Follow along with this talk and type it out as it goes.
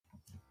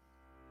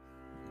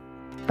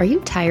Are you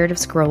tired of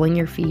scrolling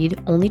your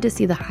feed only to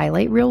see the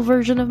highlight reel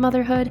version of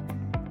motherhood?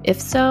 If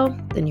so,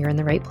 then you're in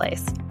the right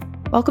place.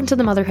 Welcome to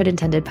the Motherhood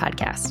Intended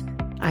podcast.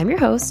 I'm your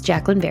host,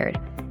 Jacqueline Baird,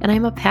 and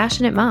I'm a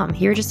passionate mom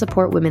here to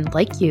support women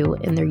like you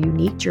in their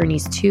unique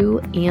journeys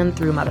to and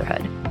through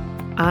motherhood.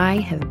 I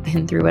have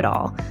been through it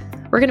all.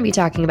 We're going to be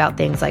talking about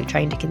things like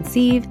trying to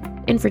conceive,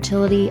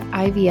 infertility,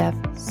 IVF,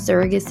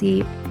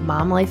 surrogacy,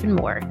 mom life, and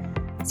more.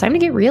 It's time to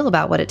get real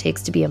about what it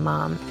takes to be a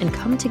mom and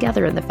come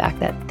together in the fact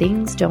that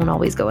things don't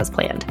always go as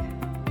planned.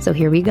 So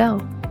here we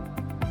go.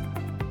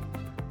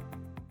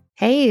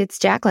 Hey, it's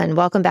Jacqueline.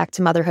 Welcome back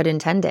to Motherhood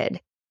Intended.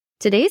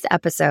 Today's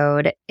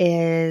episode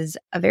is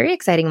a very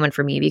exciting one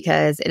for me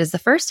because it is the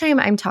first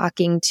time I'm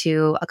talking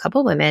to a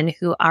couple women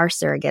who are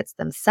surrogates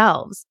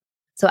themselves.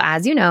 So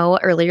as you know,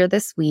 earlier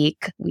this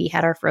week, we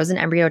had our frozen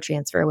embryo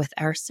transfer with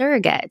our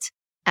surrogate.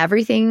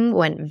 Everything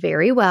went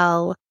very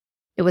well.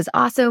 It was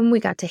awesome. We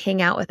got to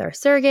hang out with our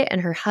surrogate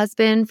and her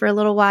husband for a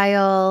little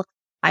while.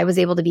 I was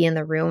able to be in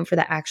the room for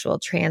the actual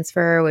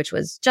transfer, which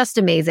was just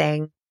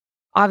amazing.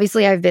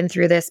 Obviously, I've been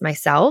through this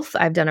myself.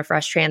 I've done a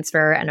fresh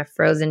transfer and a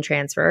frozen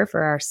transfer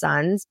for our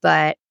sons,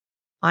 but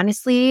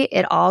honestly,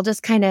 it all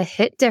just kind of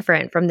hit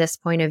different from this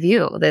point of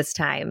view this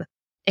time.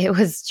 It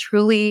was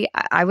truly,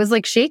 I was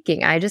like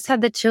shaking. I just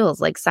had the chills.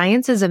 Like,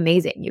 science is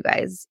amazing, you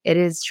guys. It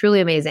is truly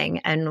amazing.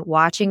 And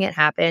watching it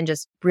happen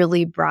just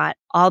really brought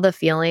all the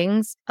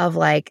feelings of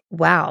like,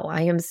 wow,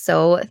 I am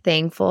so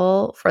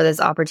thankful for this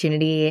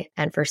opportunity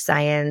and for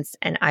science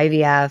and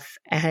IVF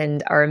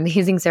and our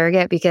amazing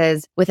surrogate,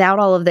 because without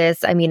all of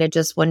this, I mean, it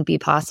just wouldn't be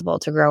possible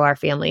to grow our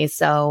family.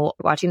 So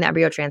watching the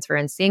embryo transfer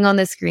and seeing on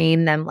the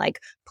screen them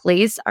like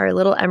place our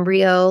little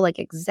embryo like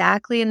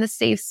exactly in the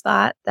safe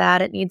spot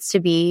that it needs to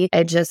be,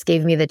 it just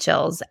gave me the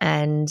chills.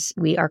 And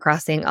we are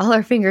crossing all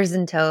our fingers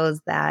and toes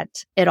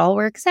that it all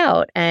works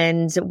out.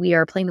 And we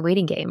are playing the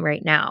waiting game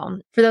right now.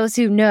 For those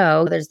who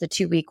know, there's the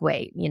 2-week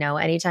wait. You know,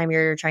 anytime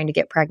you're trying to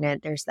get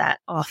pregnant, there's that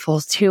awful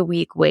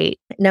 2-week wait.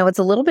 Now, it's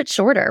a little bit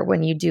shorter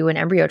when you do an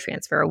embryo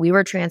transfer. We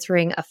were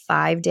transferring a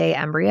 5-day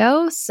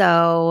embryo.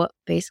 So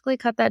basically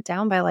cut that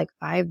down by like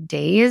 5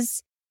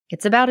 days.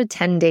 It's about a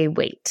 10-day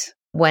wait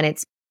when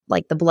it's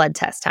like the blood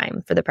test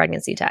time for the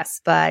pregnancy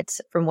test. But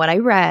from what I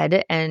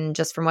read and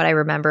just from what I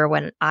remember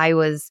when I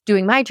was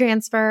doing my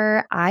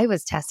transfer, I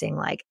was testing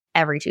like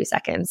every 2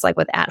 seconds, like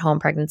with at-home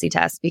pregnancy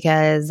tests,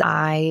 because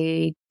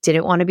I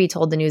didn't want to be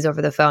told the news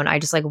over the phone. I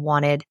just like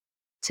wanted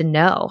to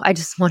know. I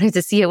just wanted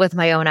to see it with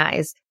my own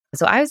eyes.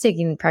 So I was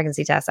taking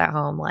pregnancy tests at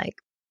home, like,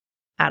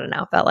 I don't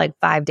know, felt like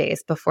 5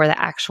 days before the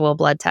actual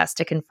blood test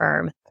to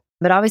confirm.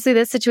 But obviously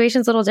this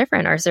situation's a little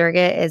different. Our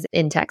surrogate is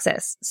in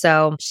Texas.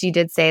 So she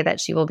did say that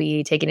she will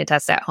be taking a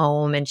test at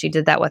home, and she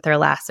did that with her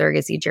last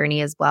surrogacy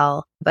journey as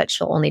well, but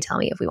she'll only tell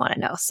me if we want to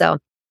know. So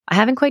I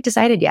haven't quite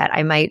decided yet.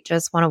 I might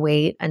just want to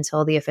wait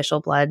until the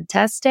official blood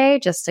test day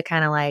just to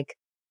kind of like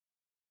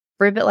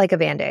rip it like a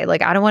Band-Aid.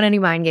 Like, I don't want any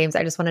mind games.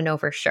 I just want to know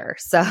for sure.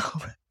 So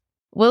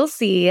we'll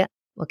see.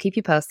 We'll keep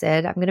you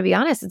posted. I'm going to be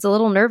honest. It's a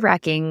little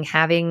nerve-wracking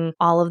having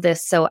all of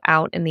this so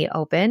out in the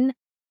open.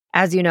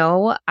 As you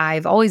know,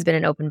 I've always been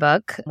an open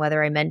book,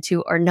 whether I meant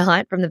to or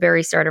not, from the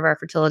very start of our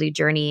fertility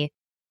journey.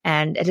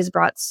 And it has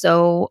brought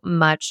so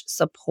much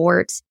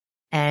support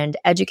and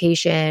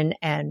education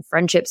and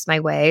friendships my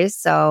way.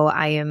 So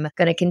I am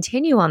going to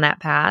continue on that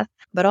path.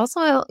 But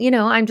also, you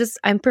know,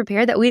 I'm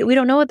prepared that we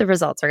don't know what the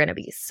results are going to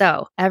be.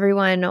 So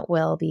everyone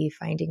will be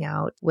finding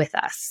out with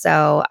us.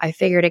 So I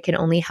figured it can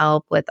only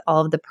help with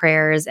all of the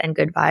prayers and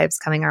good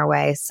vibes coming our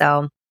way.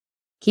 So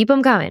keep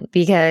them coming,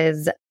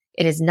 because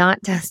it is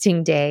not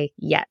testing day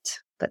yet,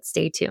 but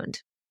stay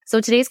tuned.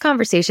 So today's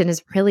conversation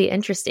is really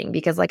interesting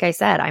because, like I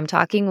said, I'm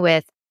talking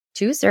with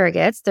 2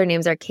 surrogates. Their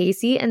names are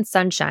Casey and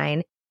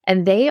Sunshine,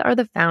 and they are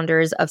the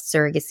founders of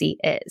Surrogacy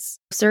Is.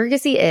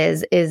 Surrogacy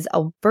is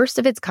a first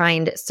of its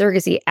kind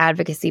surrogacy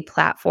advocacy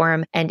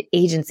platform and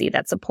agency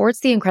that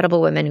supports the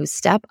incredible women who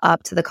step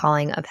up to the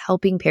calling of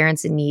helping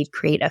parents in need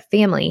create a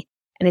family,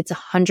 and it's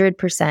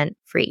 100%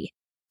 free.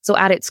 So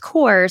at its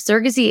core,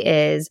 Surrogacy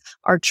Is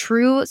are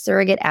true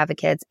surrogate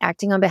advocates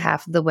acting on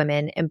behalf of the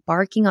women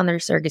embarking on their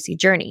surrogacy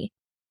journey.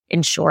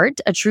 In short,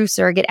 a true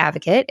surrogate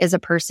advocate is a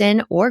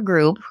person or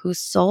group whose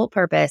sole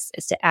purpose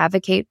is to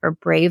advocate for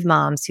brave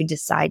moms who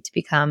decide to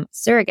become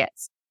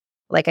surrogates.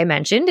 Like I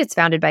mentioned, it's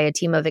founded by a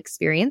team of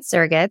experienced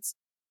surrogates,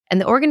 and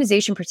the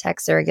organization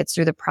protects surrogates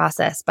through the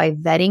process by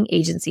vetting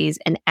agencies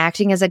and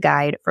acting as a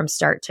guide from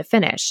start to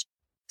finish.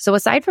 So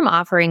aside from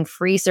offering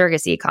free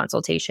surrogacy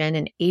consultation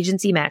and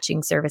agency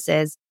matching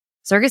services,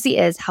 Surrogacy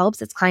Is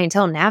helps its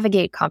clientele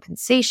navigate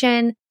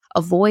compensation,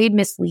 avoid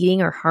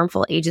misleading or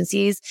harmful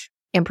agencies,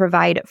 and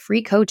provide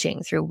free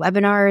coaching through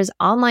webinars,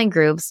 online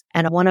groups,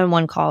 and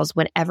one-on-one calls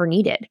whenever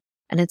needed.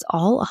 And it's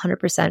all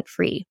 100%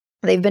 free.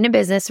 They've been in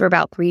business for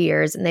about 3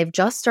 years, and they've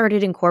just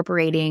started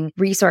incorporating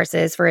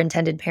resources for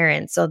intended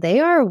parents. So they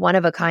are a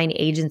one-of-a-kind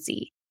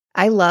agency.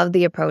 I love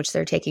the approach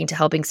they're taking to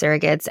helping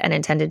surrogates and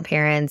intended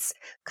parents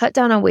cut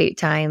down on wait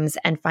times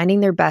and finding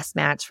their best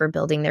match for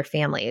building their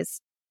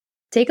families.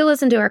 Take a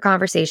listen to our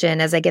conversation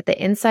as I get the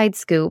inside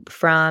scoop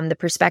from the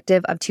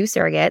perspective of two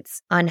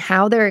surrogates on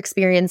how their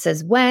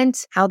experiences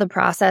went, how the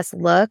process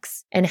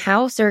looks, and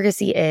how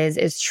surrogacy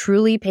is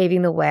truly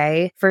paving the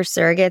way for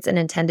surrogates and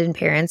intended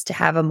parents to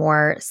have a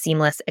more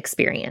seamless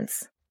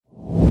experience.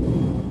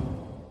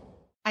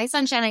 Hi,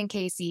 Sunshine and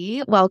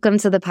Casey. Welcome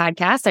to the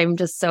podcast. I'm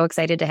just so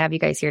excited to have you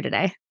guys here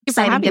today.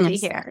 Excited to be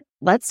here.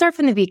 Let's start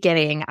from the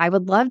beginning. I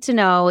would love to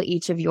know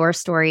each of your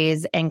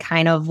stories and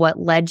kind of what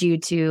led you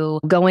to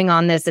going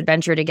on this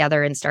adventure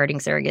together and starting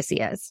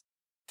surrogacy is.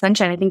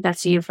 Sunshine, I think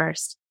that's you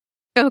first.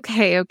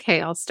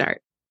 Okay, I'll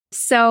start.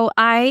 So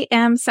I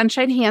am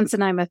Sunshine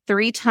Hansen. I'm a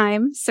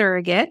 3-time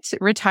surrogate,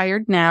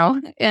 retired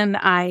now, and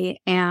I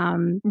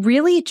am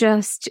really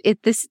just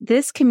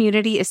this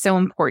community is so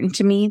important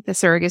to me, the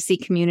surrogacy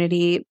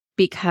community,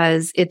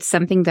 because it's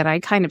something that I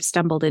kind of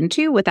stumbled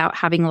into without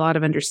having a lot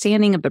of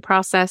understanding of the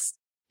process.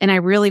 And I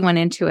really went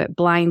into it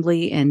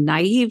blindly and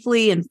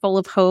naively and full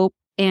of hope.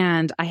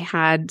 And I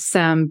had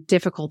some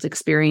difficult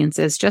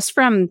experiences just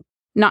from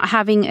not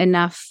having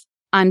enough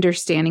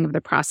understanding of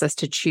the process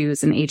to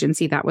choose an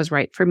agency that was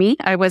right for me.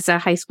 I was a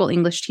high school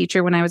English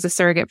teacher when I was a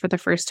surrogate for the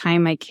first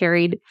time. I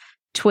carried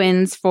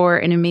twins for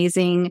an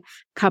amazing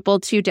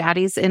couple, 2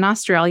 daddies in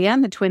Australia,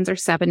 and the twins are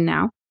 7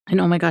 now. And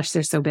oh my gosh,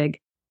 they're so big.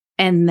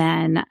 And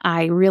then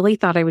I really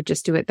thought I would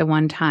just do it the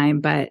one time.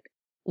 But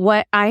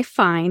what I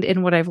find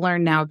and what I've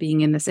learned now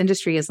being in this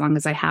industry as long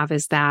as I have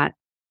is that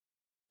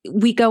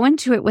we go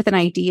into it with an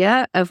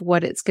idea of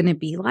what it's going to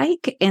be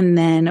like. And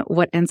then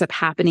what ends up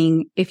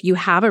happening if you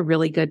have a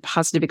really good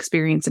positive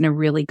experience and a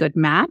really good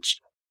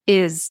match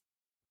is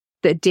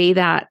the day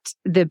that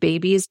the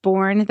baby is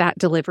born, that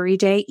delivery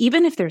day,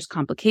 even if there's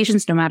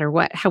complications, no matter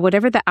what,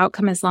 whatever the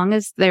outcome, as long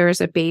as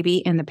there's a baby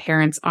in the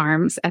parent's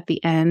arms at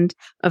the end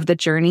of the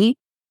journey,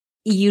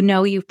 you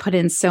know you've put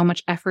in so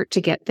much effort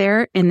to get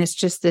there. And it's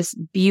just this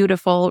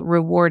beautiful,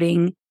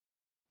 rewarding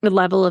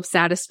level of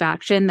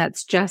satisfaction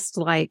that's just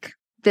like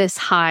this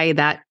high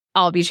that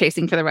I'll be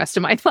chasing for the rest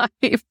of my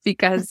life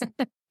because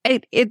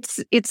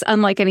it's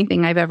unlike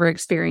anything I've ever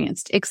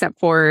experienced, except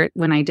for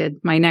when I did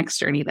my next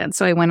journey then.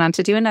 So I went on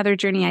to do another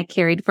journey. I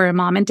carried for a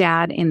mom and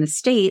dad in the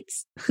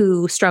States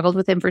who struggled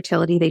with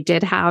infertility. They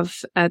did have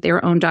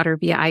their own daughter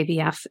via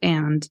IVF,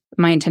 and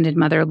my intended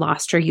mother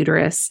lost her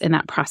uterus in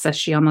that process.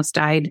 She almost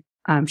died.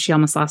 She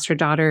almost lost her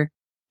daughter.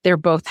 They're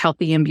both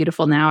healthy and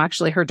beautiful now.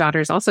 Actually, her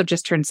daughter's also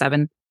just turned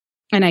 7.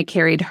 And I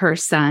carried her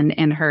son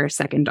and her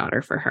second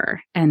daughter for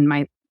her and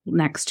my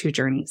next 2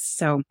 journeys.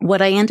 So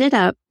what I ended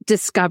up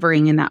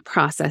discovering in that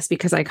process,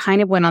 because I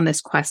kind of went on this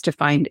quest to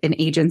find an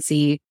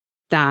agency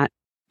that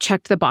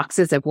checked the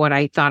boxes of what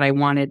I thought I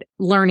wanted,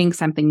 learning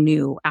something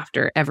new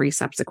after every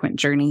subsequent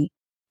journey.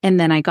 And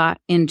then I got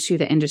into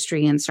the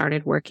industry and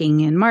started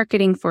working in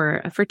marketing for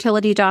a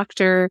fertility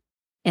doctor.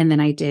 And then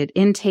I did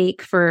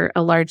intake for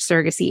a large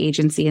surrogacy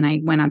agency. And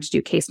I went on to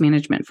do case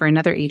management for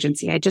another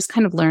agency. I just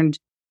kind of learned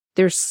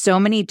there's so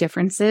many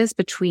differences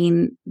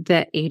between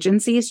the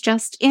agencies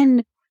just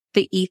in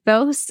the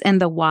ethos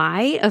and the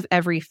why of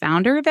every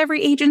founder of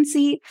every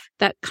agency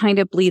that kind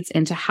of bleeds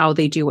into how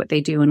they do what they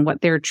do and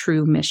what their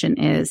true mission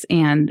is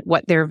and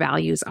what their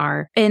values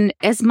are. And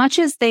as much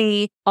as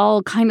they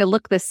all kind of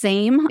look the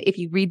same, if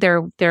you read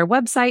their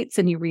websites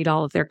and you read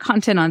all of their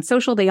content on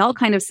social, they all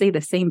kind of say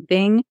the same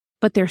thing,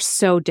 but they're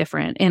so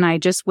different. And I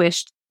just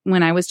wished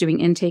when I was doing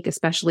intake,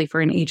 especially for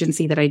an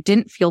agency that I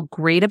didn't feel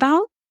great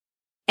about,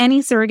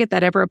 any surrogate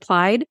that ever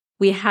applied,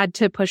 we had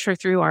to push her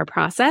through our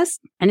process,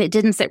 and it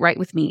didn't sit right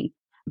with me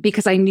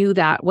because I knew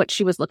that what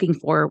she was looking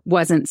for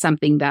wasn't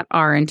something that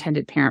our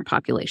intended parent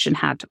population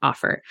had to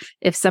offer.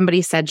 If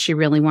somebody said she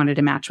really wanted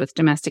to match with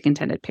domestic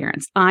intended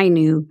parents, I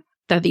knew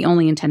that the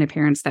only intended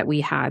parents that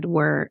we had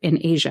were in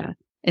Asia.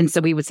 And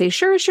so we would say,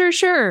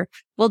 sure,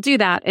 we'll do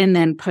that. And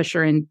then push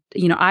her in,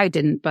 I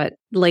didn't, but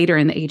later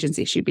in the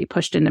agency, she'd be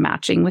pushed into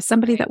matching with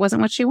somebody that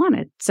wasn't what she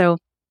wanted. So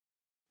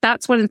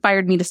that's what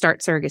inspired me to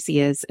start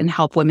Surrogacy and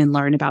help women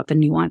learn about the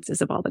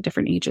nuances of all the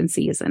different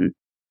agencies.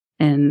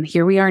 And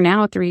here we are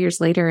now 3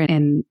 years later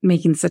and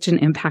making such an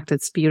impact.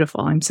 It's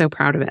beautiful. I'm so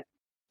proud of it.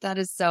 That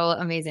is so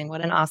amazing.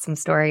 What an awesome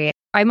story.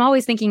 I'm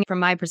always thinking from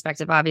my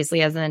perspective,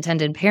 obviously, as an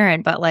intended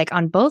parent, but like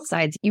on both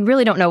sides, you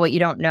really don't know what you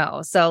don't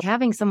know. So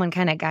having someone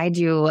kind of guide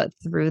you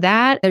through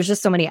that, there's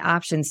just so many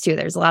options too.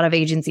 There's a lot of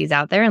agencies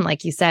out there. And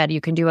like you said, you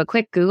can do a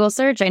quick Google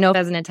search. I know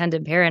as an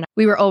intended parent,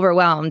 we were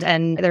overwhelmed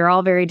and they're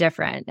all very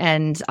different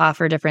and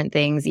offer different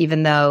things,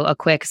 even though a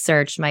quick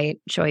search might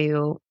show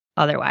you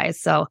otherwise.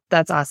 So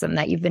that's awesome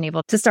that you've been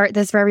able to start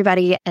this for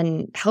everybody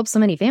and help so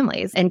many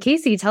families. And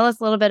Casey, tell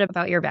us a little bit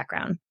about your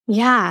background.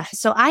 Yeah.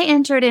 So I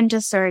entered into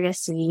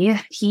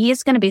surrogacy. He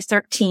is going to be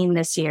 13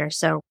 this year.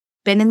 So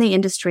been in the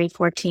industry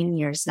 14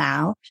 years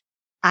now.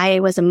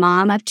 I was a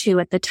mom of 2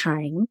 at the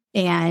time,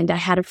 and I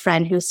had a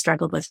friend who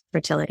struggled with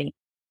fertility.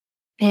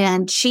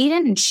 And she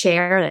didn't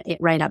share it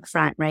right up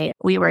front, right?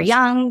 We were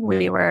young.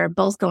 We were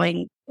both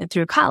going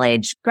through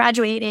college,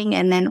 graduating.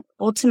 And then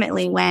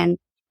ultimately when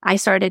I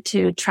started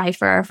to try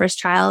for our first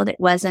child, it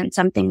wasn't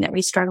something that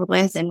we struggled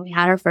with. And we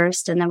had our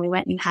first, and then we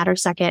went and had our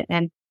second.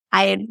 And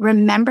I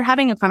remember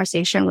having a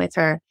conversation with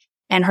her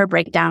and her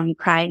breakdown,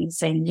 crying,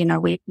 saying,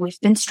 we've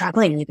been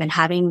struggling. We've been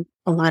having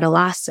a lot of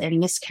loss and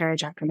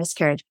miscarriage after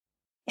miscarriage.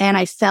 And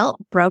I felt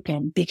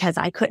broken because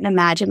I couldn't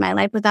imagine my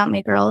life without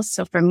my girls.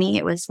 So for me,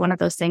 it was one of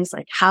those things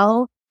like,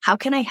 how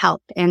can I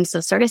help? And so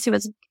surrogacy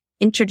was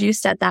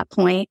introduced at that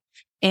point.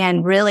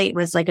 And really, it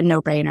was like a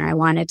no-brainer. I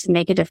wanted to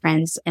make a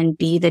difference and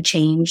be the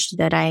change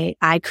that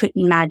I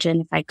couldn't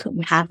imagine if I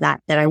couldn't have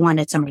that I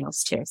wanted somebody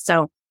else to.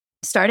 So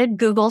started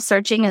Google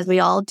searching, as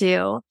we all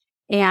do.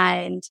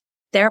 And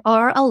there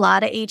are a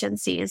lot of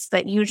agencies,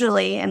 but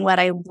usually, and what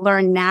I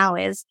learned now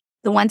is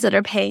the ones that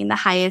are paying the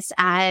highest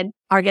ad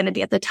are going to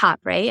be at the top,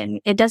 right?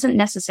 And it doesn't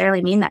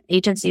necessarily mean that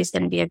agency is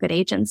going to be a good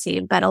agency,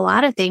 but a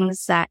lot of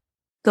things that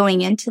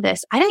going into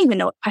this, I didn't even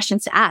know what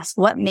questions to ask.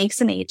 What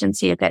makes an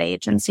agency a good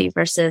agency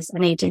versus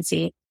an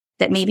agency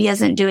that maybe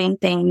isn't doing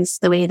things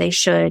the way they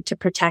should to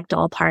protect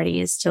all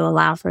parties to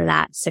allow for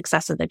that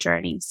success of the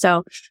journey?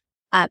 So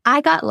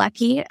I got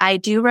lucky. I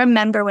do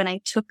remember when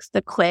I took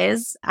the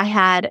quiz, I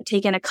had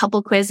taken a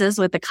couple quizzes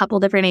with a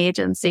couple different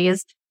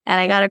agencies, and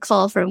I got a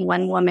call from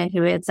one woman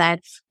who had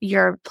said,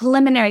 your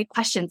preliminary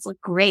questions look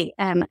great.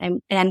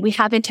 And we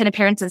have intended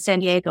parents in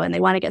San Diego and they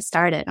want to get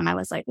started. And I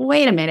was like,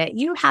 wait a minute,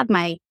 you have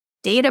my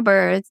date of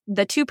birth,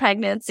 the 2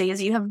 pregnancies,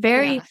 you have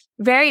very,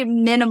 very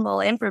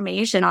minimal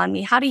information on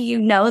me. How do you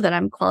know that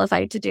I'm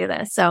qualified to do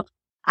this? So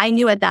I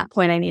knew at that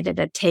point I needed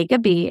to take a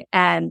beat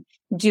and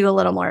do a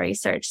little more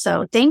research.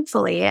 So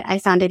thankfully, I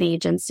found an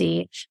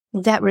agency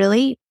that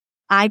really,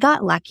 I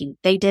got lucky.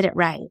 They did it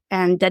right.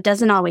 And that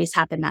doesn't always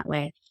happen that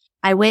way.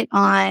 I went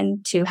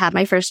on to have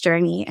my first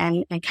journey,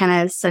 and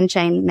kind of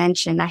Sunshine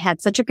mentioned, I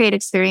had such a great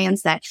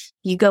experience that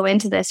you go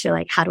into this, you're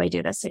like, how do I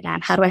do this again?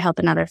 How do I help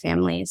another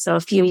family? So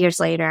a few years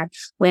later,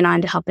 went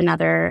on to help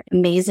another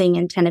amazing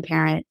intended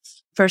parent.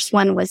 First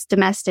one was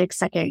domestic,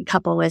 second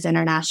couple was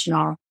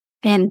international,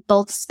 and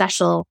both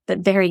special, but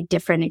very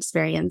different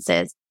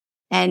experiences.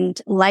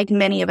 And like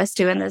many of us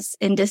do in this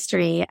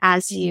industry,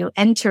 as you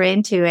enter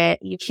into it,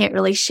 you can't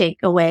really shake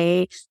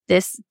away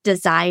this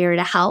desire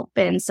to help.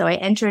 And so I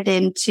entered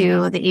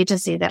into the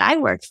agency that I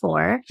worked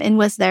for and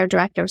was their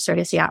director of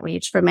surrogacy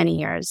outreach for many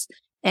years.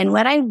 And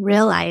what I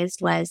realized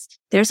was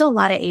there's a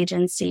lot of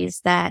agencies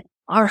that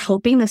are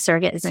hoping the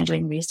surrogate isn't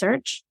doing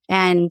research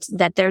and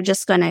that they're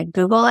just going to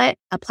Google it,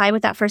 apply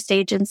with that first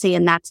agency,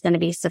 and that's going to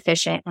be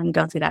sufficient and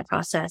go through that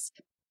process.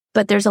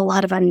 But there's a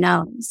lot of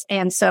unknowns.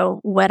 And so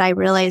what I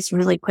realized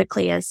really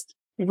quickly is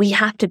we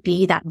have to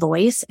be that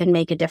voice and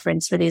make a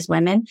difference for these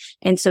women.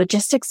 And so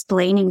just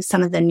explaining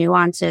some of the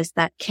nuances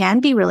that can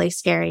be really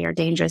scary or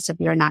dangerous if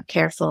you're not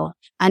careful,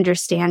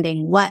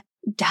 understanding what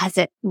does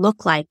it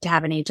look like to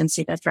have an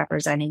agency that's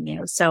representing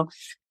you. So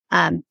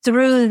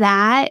through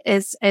that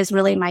is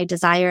really my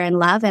desire and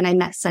love. And I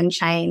met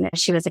Sunshine.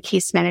 She was a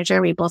case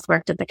manager. We both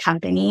worked at the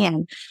company,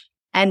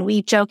 and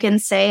we joke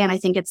and say, and I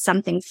think it's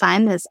something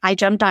fun, is I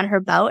jumped on her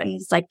boat and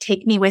was like,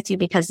 take me with you,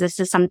 because this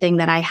is something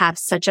that I have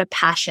such a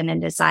passion and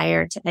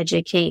desire to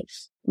educate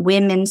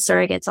women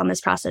surrogates on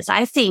this process.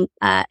 I think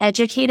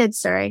educated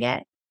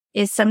surrogate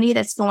is somebody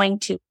that's going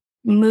to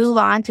move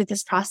on through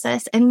this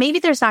process. And maybe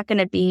it's not going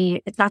to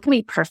be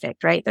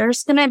perfect, right?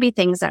 There's going to be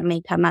things that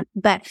may come up,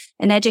 but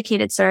an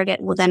educated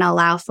surrogate will then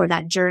allow for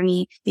that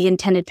journey, the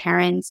intended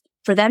parents,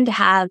 for them to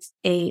have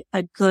a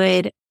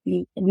good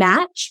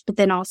match, but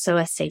then also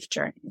a safe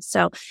journey.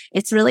 So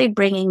it's really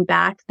bringing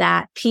back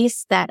that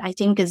piece that I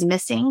think is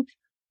missing,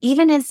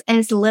 even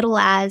as little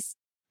as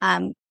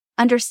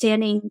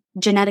understanding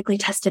genetically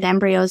tested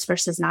embryos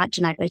versus not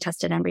genetically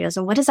tested embryos.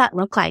 And what does that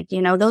look like?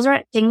 Those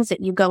are things that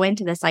you go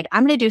into this, like,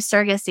 I'm going to do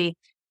surrogacy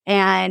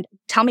and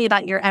tell me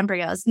about your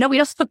embryos. No, we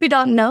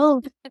don't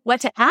know what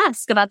to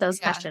ask about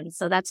those questions.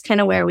 So that's kind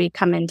of where we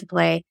come into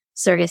play.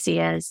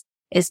 Surrogacy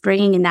is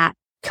bringing in that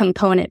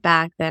component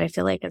back that I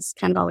feel like has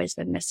kind of always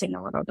been missing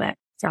a little bit.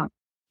 So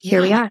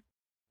here we are.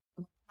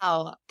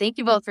 Wow. Thank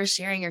you both for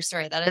sharing your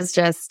story. That is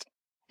just,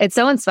 it's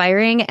so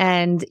inspiring.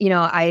 And,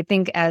 I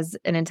think as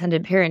an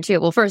intended parent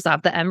too, well, first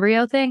off, the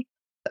embryo thing,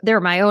 they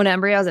were my own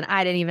embryos and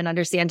I didn't even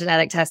understand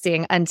genetic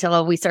testing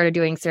until we started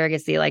doing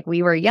surrogacy. Like,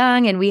 we were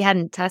young and we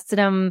hadn't tested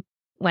them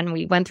when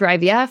we went through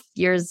IVF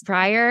years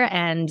prior,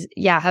 and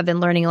have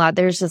been learning a lot.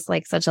 There's just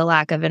like such a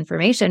lack of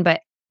information,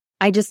 but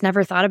I just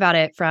never thought about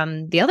it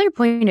from the other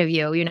point of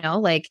view,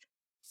 like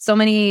so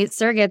many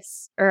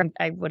surrogates, or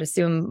I would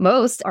assume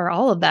most or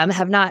all of them,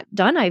 have not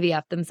done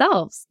IVF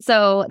themselves.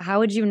 So how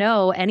would you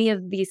know any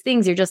of these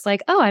things? You're just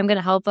like, oh, I'm going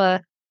to help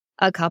a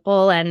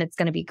couple and it's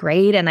going to be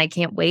great and I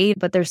can't wait.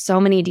 But there's so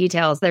many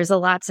details. There's a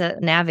lot to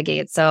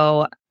navigate.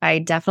 So I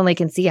definitely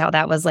can see how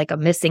that was like a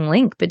missing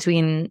link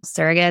between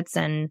surrogates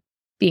and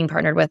being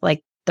partnered with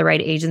like the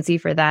right agency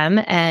for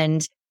them.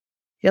 And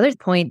the other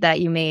point that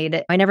you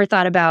made, I never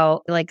thought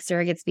about like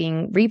surrogates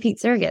being repeat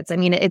surrogates. I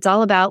mean, it's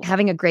all about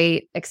having a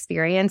great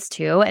experience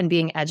too, and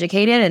being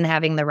educated and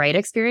having the right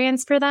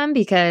experience for them,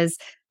 because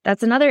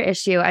that's another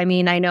issue. I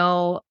mean, I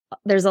know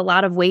there's a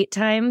lot of wait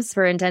times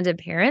for intended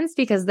parents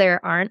because there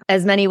aren't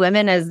as many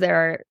women as there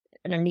are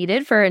are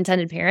needed for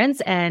intended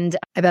parents. And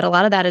I bet a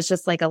lot of that is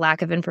just like a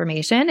lack of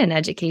information and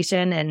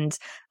education. And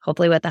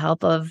hopefully with the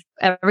help of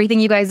everything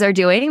you guys are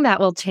doing, that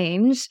will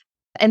change.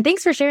 And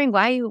thanks for sharing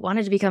why you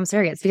wanted to become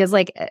surrogates, because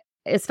like,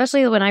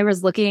 especially when I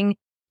was looking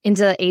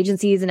into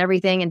agencies and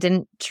everything and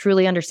didn't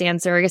truly understand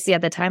surrogacy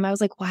at the time, I was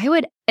like, why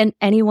would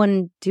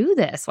anyone do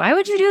this? Why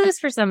would you do this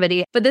for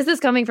somebody? But this is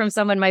coming from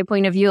someone, my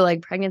point of view,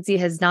 like pregnancy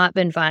has not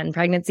been fun.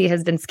 Pregnancy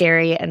has been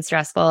scary and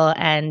stressful.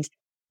 And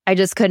I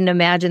just couldn't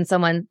imagine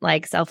someone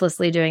like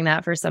selflessly doing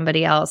that for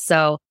somebody else.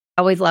 So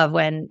I always love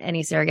when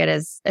any surrogate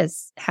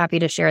is happy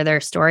to share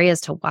their story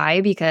as to why,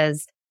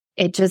 because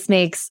it just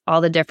makes all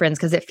the difference,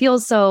 because it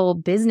feels so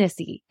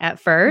businessy at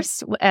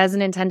first as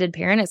an intended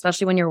parent,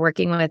 especially when you're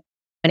working with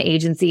an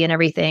agency and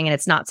everything, and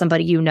it's not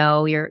somebody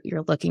you're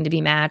looking to be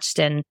matched,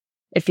 and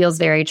it feels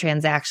very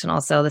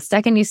transactional. So the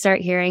second you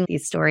start hearing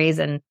these stories,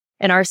 and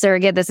our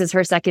surrogate, this is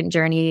her second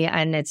journey,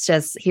 and it's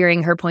just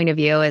hearing her point of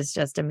view is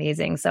just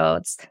amazing. So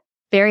it's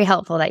very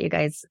helpful that you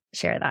guys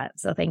share that.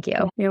 So thank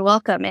you. You're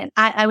welcome. And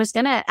I was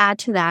going to add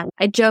to that.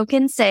 I joke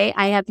and say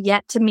I have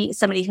yet to meet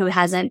somebody who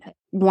hasn't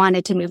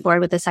wanted to move forward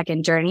with the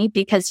second journey,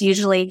 because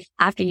usually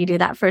after you do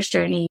that first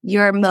journey,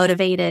 you're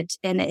motivated,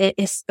 and it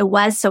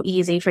was so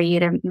easy for you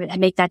to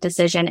make that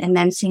decision. And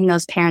then seeing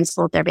those parents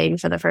hold their baby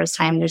for the first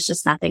time, there's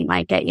just nothing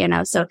like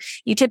it, So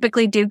you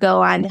typically do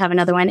go on to have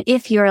another one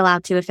if you're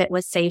allowed to, if it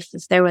was safe,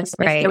 if there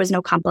was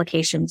no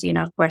complications,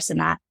 of course, in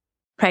that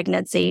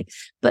pregnancy.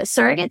 But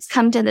surrogates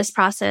come to this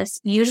process.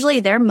 Usually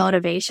their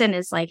motivation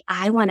is like,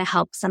 I want to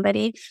help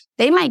somebody.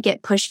 They might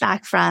get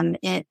pushback from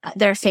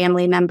their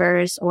family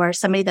members or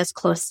somebody that's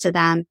close to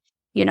them,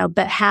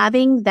 but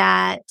having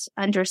that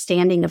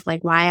understanding of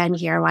like why I'm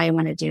here, why I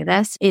want to do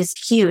this is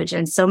huge.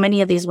 And so many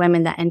of these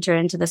women that enter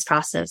into this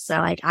process, they're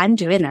like, I'm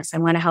doing this. I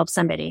want to help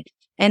somebody.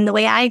 And the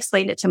way I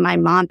explained it to my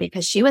mom,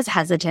 because she was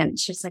hesitant,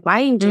 she's like, why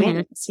are you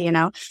doing this?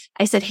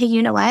 I said, hey,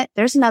 you know what?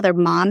 There's another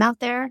mom out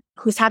there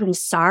who's having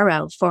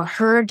sorrow for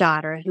her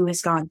daughter who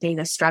has gone through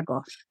the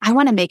struggle. I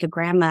want to make a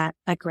grandma,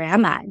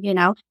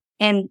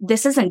 and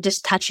this isn't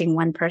just touching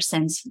one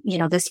person's,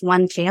 this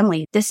one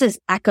family. This is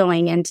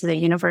echoing into the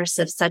universe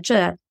of such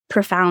a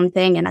profound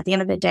thing. And at the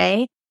end of the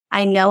day,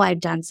 I know I've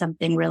done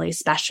something really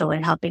special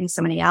in helping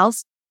somebody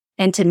else.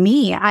 And to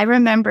me, I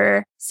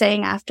remember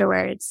saying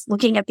afterwards,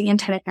 looking at the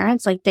intended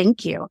parents, like,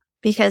 thank you,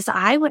 because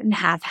I wouldn't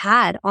have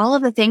had all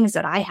of the things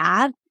that I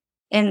had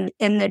in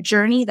the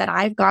journey that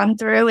I've gone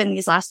through in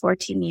these last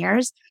 14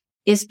 years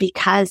is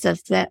because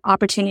of the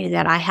opportunity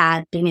that I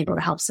had being able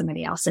to help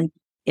somebody else. And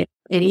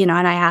and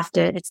I have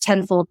to, it's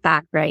tenfold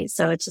back, right?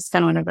 So it's just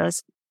kind of one of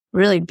those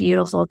really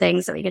beautiful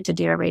things that we get to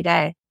do every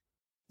day.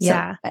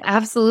 Yeah,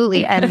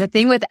 absolutely. And the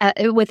thing with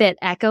it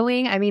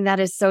echoing, I mean, that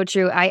is so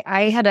true.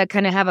 I had to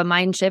kind of have a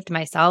mind shift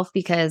myself,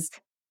 because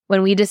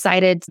when we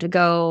decided to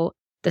go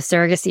the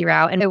surrogacy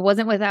route, and it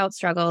wasn't without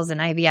struggles and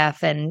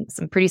IVF and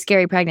some pretty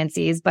scary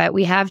pregnancies, but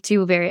we have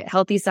two very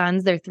healthy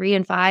sons. They're 3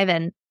 and 5.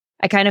 And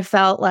I kind of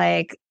felt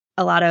like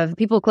a lot of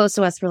people close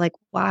to us were like,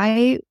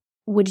 why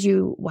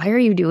are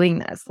you doing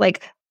this?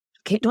 Like,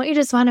 don't you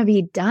just want to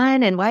be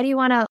done? And why do you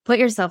want to put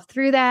yourself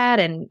through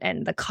that and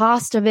the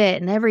cost of it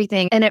and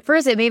everything? And at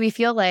first it made me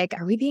feel like,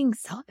 are we being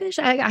selfish?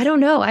 I don't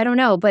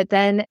know. But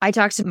then I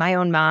talked to my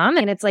own mom,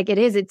 and it's like,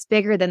 it's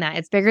bigger than that.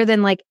 It's bigger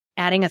than like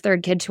adding a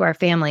third kid to our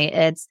family.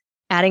 It's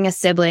adding a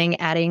sibling,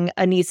 adding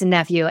a niece and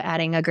nephew,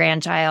 adding a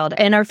grandchild.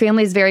 And our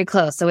family is very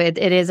close. So it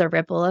is a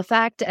ripple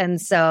effect.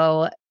 And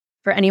so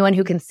for anyone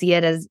who can see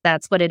it as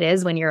that's what it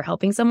is when you're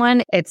helping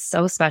someone, it's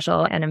so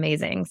special and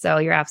amazing. So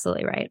you're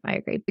absolutely right. I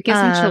agree. It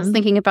gives me chills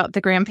thinking about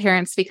the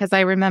grandparents, because I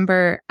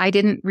remember I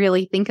didn't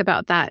really think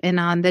about that. And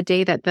on the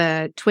day that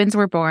the twins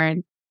were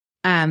born,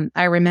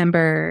 I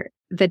remember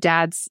the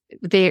dads,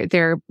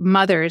 their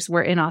mothers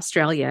were in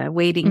Australia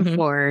waiting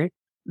for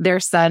their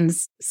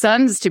sons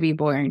to be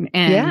born.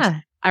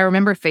 And I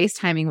remember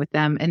FaceTiming with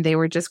them, and they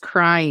were just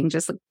crying,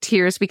 just like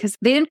tears, because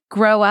they didn't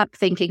grow up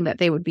thinking that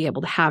they would be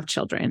able to have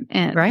children,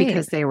 and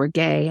because they were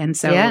gay. And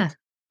so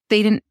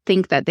they didn't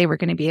think that they were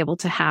going to be able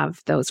to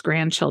have those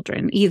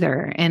grandchildren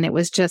either. And it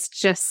was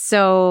just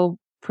so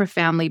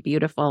profoundly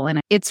beautiful.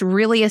 And it's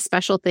really a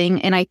special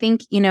thing. And I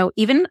think,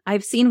 even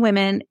I've seen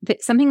women,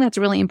 something that's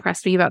really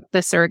impressed me about the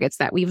surrogates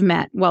that we've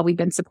met while we've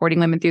been supporting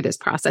women through this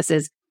process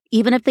is,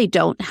 even if they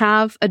don't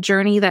have a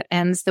journey that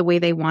ends the way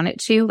they want it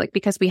to, like,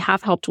 because we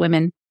have helped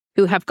women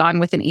who have gone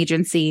with an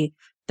agency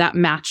that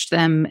matched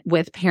them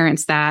with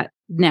parents that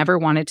never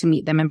wanted to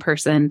meet them in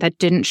person, that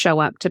didn't show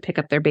up to pick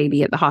up their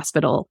baby at the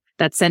hospital,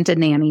 that sent a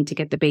nanny to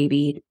get the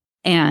baby.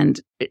 And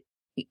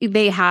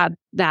they had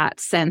that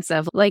sense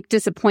of like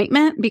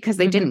disappointment because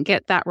they didn't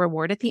get that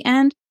reward at the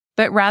end.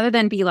 But rather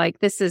than be like,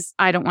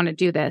 I don't want to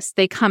do this,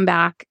 they come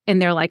back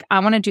and they're like, I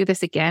want to do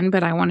this again,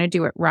 but I want to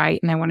do it right.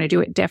 And I want to do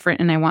it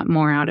different. And I want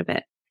more out of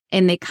it.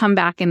 And they come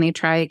back and they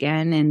try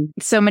again. And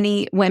so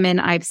many women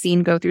I've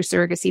seen go through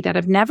surrogacy that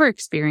have never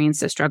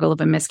experienced a struggle of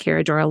a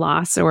miscarriage or a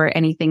loss or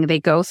anything. They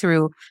go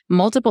through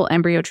multiple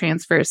embryo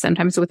transfers,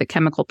 sometimes with a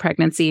chemical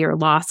pregnancy or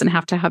loss, and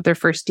have to have their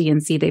first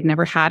D&C. They've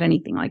never had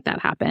anything like that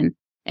happen.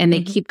 And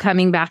they keep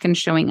coming back and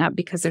showing up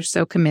because they're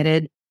so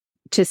committed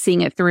to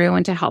seeing it through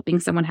and to helping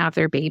someone have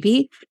their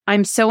baby.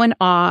 I'm so in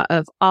awe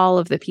of all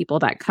of the people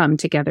that come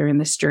together in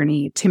this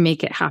journey to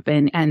make it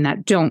happen and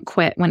that don't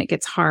quit when it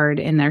gets hard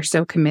and they're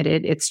so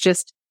committed. It's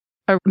just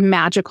a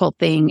magical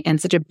thing and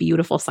such a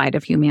beautiful side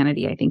of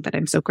humanity. I think that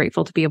I'm so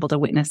grateful to be able to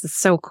witness. It's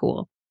so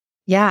cool.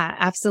 Yeah,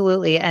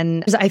 absolutely.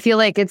 And I feel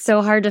like it's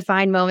so hard to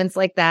find moments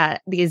like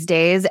that these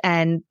days.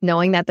 And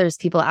knowing that there's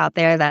people out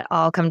there that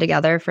all come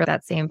together for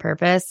that same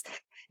purpose,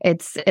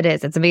 it's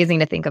amazing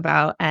to think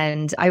about.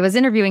 And I was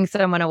interviewing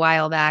someone a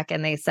while back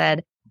and they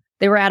said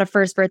they were at a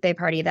first birthday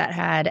party that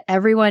had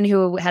everyone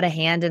who had a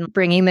hand in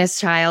bringing this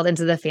child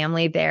into the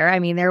family there. I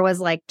mean, there was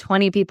like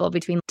 20 people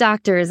between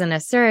doctors and a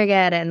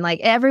surrogate and like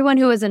everyone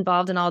who was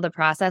involved in all the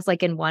process,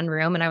 like in one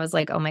room. And I was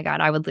like, oh my God,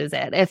 I would lose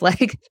it if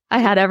like I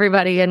had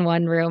everybody in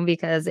one room,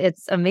 because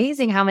it's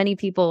amazing how many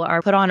people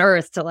are put on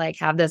earth to like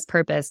have this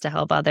purpose to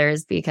help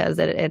others, because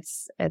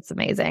it's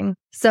amazing.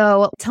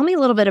 So tell me a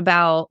little bit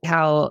about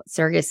how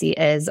surrogacy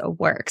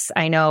works.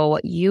 I know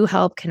you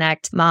help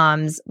connect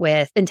moms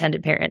with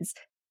intended parents.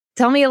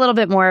 Tell me a little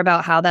bit more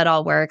about how that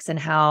all works and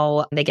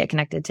how they get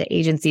connected to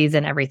agencies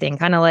and everything,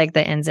 kind of like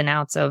the ins and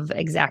outs of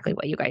exactly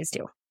what you guys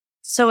do.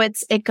 So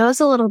it goes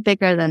a little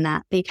bigger than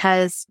that,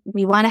 because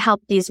we want to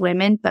help these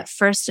women, but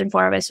first and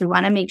foremost, we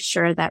want to make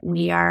sure that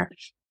we are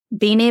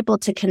being able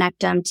to connect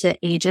them to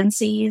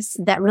agencies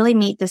that really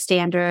meet the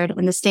standard.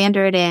 When the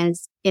standard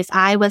is, if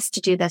I was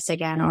to do this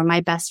again, or my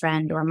best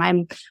friend or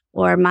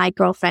my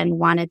girlfriend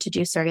wanted to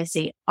do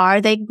surrogacy, are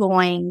they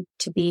going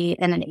to be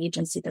in an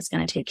agency that's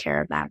going to take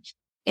care of that?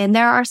 And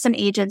there are some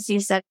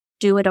agencies that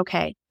do it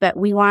okay, but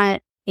we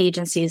want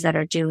agencies that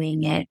are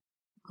doing it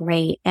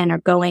great and are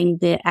going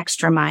the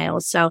extra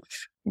miles. So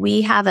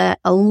we have a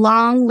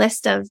long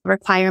list of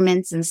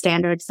requirements and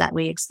standards that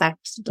we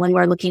expect when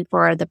we're looking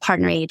for the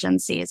partner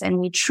agencies. And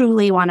we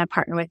truly want to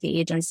partner with the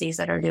agencies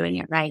that are doing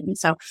it right. And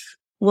so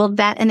we'll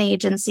vet an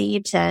agency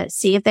to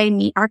see if they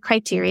meet our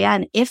criteria.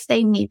 And if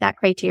they meet that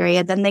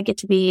criteria, then they get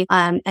to be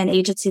an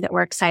agency that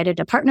we're excited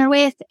to partner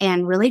with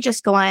and really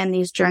just go on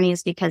these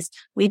journeys, because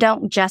we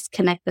don't just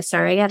connect the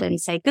surrogate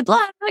and say, good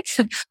luck.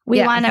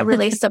 We want to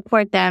really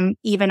support them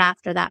even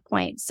after that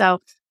point. So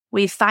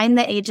we find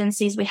the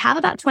agencies. We have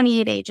about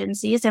 28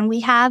 agencies, and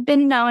we have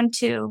been known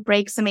to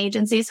break some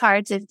agencies'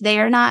 hearts if they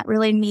are not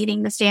really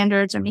meeting the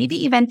standards, or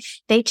maybe even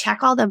they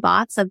check all the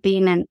box of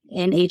being an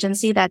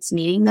agency that's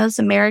meeting those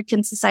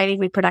American Society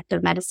of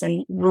Reproductive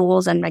Medicine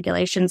rules and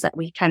regulations that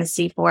we kind of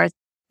see forth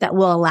that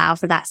will allow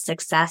for that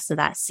success of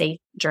that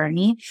safe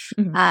journey.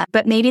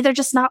 But maybe they're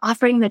just not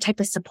offering the type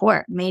of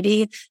support.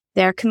 Maybe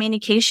their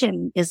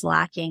communication is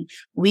lacking.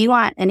 We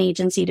want an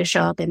agency to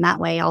show up in that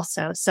way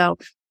also. So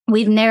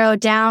we've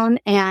narrowed down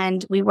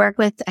and we work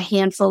with a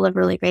handful of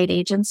really great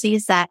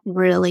agencies that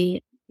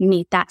really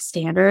meet that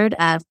standard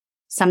of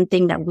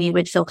something that we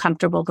would feel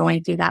comfortable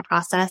going through that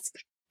process.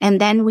 And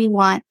then we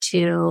want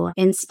to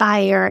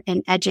inspire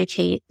and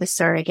educate the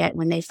surrogate.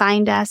 When they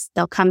find us,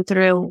 they'll come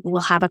through,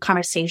 we'll have a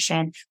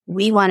conversation.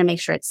 We want to make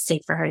sure it's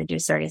safe for her to do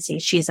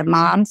surrogacy. She's a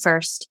mom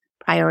first,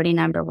 priority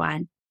number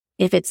one.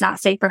 If it's not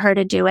safe for her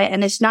to do it,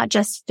 and it's not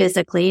just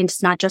physically,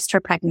 it's not just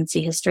her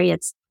pregnancy history,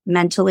 it's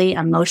mentally,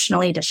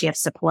 emotionally, does she have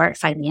support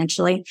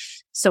financially?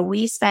 So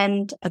we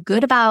spend a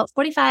good about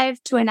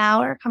 45 to an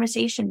hour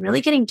conversation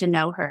really getting to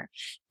know her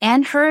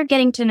and her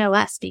getting to know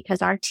us,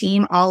 because our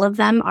team, all of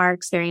them are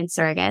experienced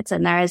surrogates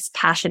and they're as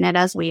passionate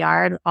as we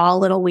are, all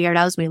little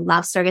weirdos. We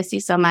love surrogacy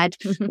so much.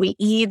 We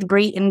eat,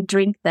 breathe, and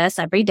drink this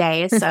every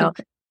day. So,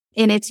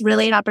 and it's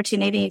really an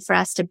opportunity for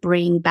us to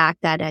bring back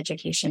that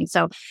education.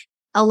 So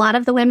a lot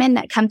of the women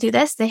that come through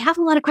this, they have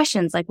a lot of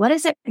questions. Like, what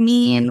does it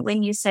mean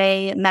when you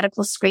say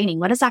medical screening?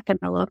 What is that going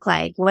to look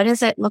like? What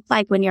does it look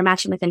like when you're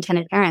matching with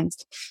intended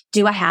parents?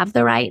 Do I have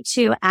the right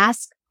to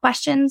ask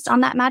questions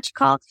on that match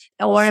call?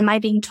 Or am I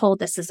being told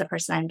this is the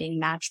person I'm being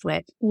matched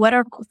with? What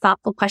are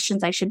thoughtful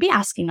questions I should be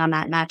asking on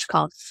that match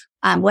call?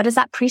 What does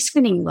that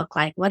pre-screening look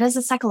like? What is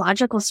a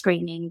psychological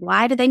screening?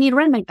 Why do they need to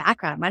run my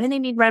background? Why do they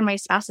need to run my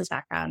spouse's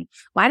background?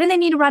 Why do they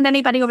need to run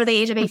anybody over the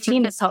age of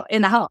 18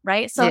 in the home,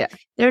 right? So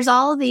there's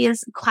all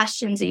these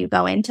questions that you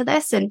go into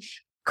this, and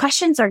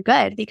questions are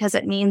good because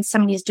it means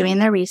somebody's doing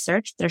their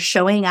research. They're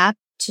showing up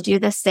to do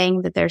this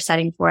thing that they're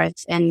setting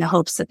forth in the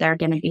hopes that they're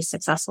going to be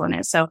successful in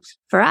it. So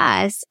for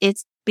us,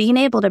 it's being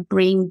able to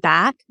bring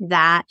back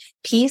that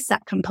piece,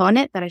 that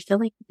component that I feel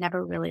like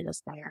never really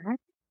was there.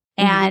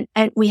 And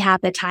we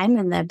have the time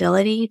and the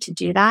ability to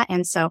do that.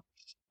 And so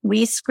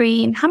we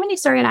screen. How many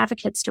surrogate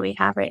advocates do we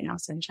have right now,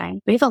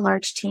 Sunshine? We have a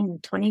large team,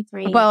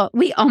 23. Well,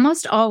 we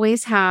almost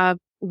always have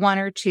one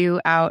or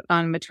two out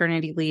on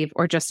maternity leave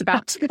or just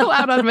about to go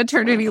out on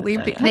maternity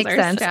leave because Makes our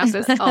sense. staff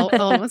is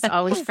almost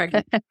always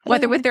pregnant,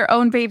 whether with their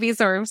own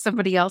babies or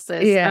somebody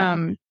else's.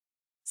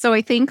 So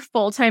I think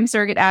full-time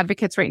surrogate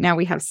advocates right now,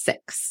 we have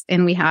 6,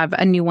 and we have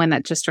a new one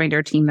that just joined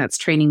our team that's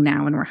training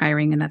now, and we're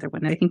hiring another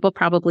one. I think we'll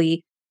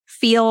probably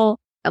feel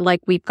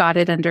like we've got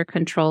it under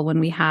control when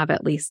we have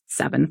at least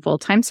 7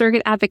 full-time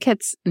surrogate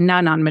advocates,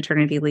 none on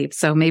maternity leave.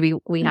 So maybe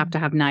we have to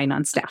have 9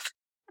 on staff.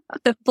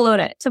 To float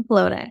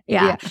it.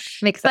 Yeah.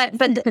 Makes sense.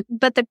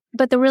 But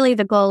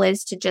the goal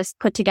is to just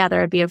put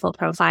together a beautiful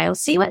profile,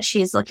 see what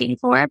she's looking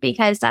for,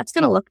 because that's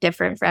going to look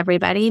different for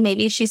everybody.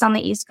 Maybe she's on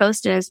the East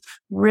Coast and is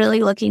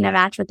really looking to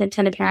match with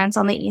intended parents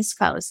on the East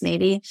Coast.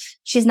 Maybe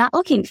she's not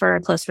looking for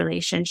a close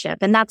relationship,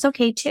 and that's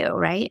okay too,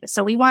 right?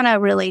 So we want to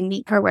really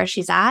meet her where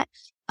she's at,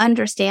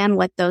 understand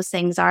what those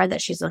things are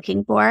that she's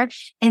looking for,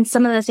 and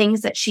some of the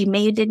things that she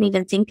didn't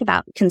even think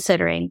about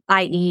considering,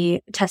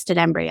 i.e. tested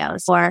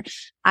embryos, or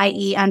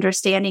i.e.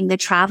 understanding the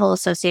travel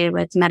associated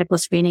with medical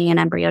screening and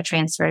embryo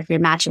transfer if you're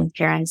matching with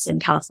parents in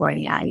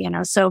California,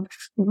 So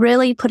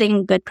really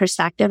putting good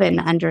perspective and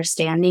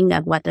understanding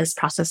of what this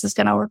process is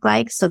going to look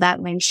like, so that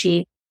when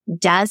she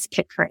does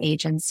pick her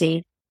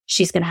agency,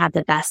 she's going to have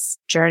the best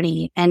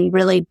journey and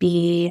really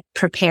be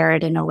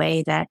prepared in a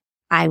way that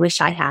I wish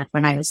I had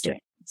when I was doing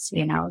it.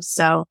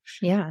 So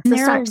yeah,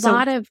 there are a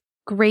lot of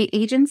great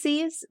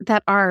agencies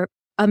that are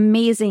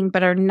amazing,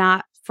 but are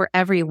not for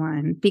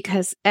everyone,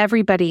 because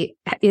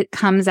it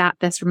comes at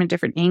this from a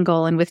different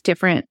angle and with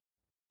different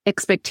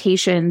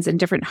expectations and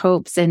different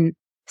hopes. And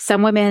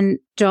some women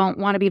don't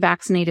want to be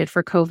vaccinated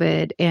for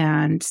COVID,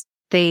 and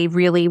they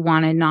really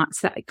want to not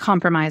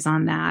compromise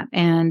on that.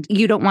 And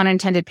you don't want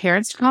intended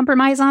parents to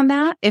compromise on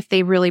that. If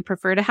they really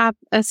prefer to have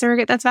a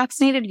surrogate that's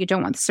vaccinated, you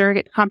don't want the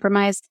surrogate to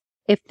compromise.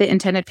 If the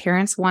intended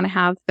parents want to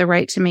have the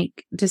right to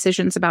make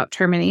decisions about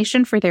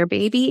termination for their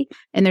baby,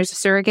 and there's a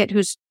surrogate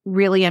who's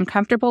really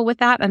uncomfortable with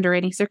that under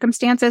any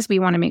circumstances, we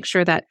want to make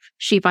sure that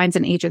she finds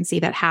an agency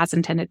that has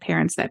intended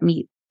parents that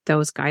meet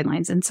those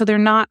guidelines. And so they're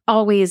not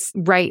always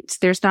right.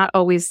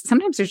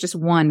 Sometimes there's just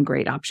one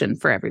great option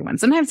for everyone.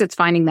 Sometimes it's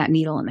finding that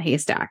needle in the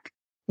haystack.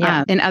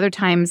 Yeah. And other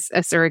times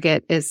a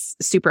surrogate is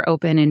super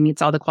open and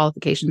meets all the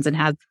qualifications and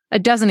has a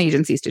dozen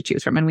agencies to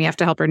choose from, and we have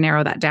to help her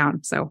narrow that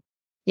down. So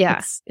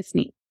yeah, it's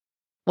neat.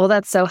 Well,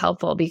 that's so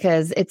helpful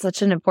because it's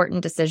such an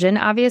important decision,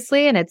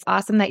 obviously. And it's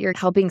awesome that you're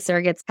helping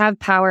surrogates have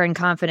power and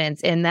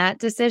confidence in that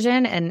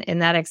decision and in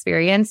that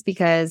experience,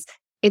 because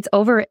it's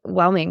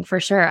overwhelming for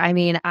sure. I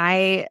mean,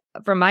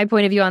 from my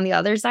point of view on the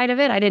other side of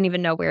it, I didn't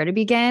even know where to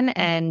begin.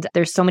 And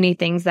there's so many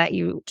things that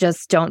you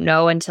just don't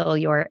know until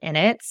you're in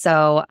it.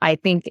 So I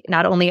think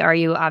not only are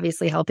you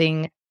obviously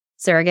helping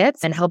surrogates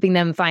and helping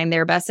them find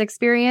their best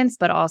experience,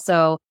 but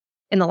also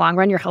in the long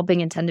run, you're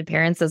helping intended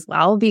parents as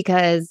well,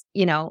 because,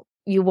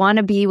 you want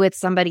to be with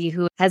somebody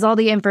who has all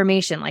the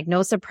information, like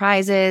no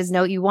surprises,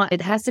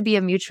 it has to be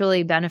a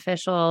mutually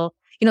beneficial,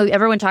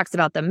 everyone talks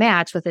about the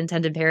match with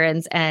intended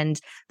parents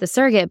and the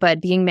surrogate,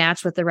 but being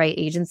matched with the right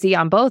agency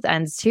on both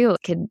ends too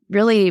could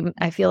really,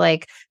 I feel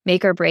like,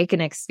 make or break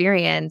an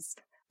experience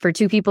for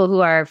two people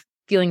who are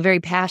feeling very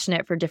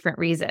passionate for different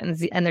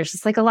reasons. And there's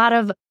just like a lot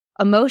of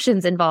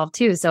emotions involved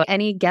too. So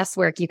any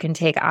guesswork you can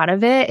take out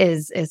of it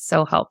is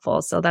so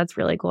helpful. So that's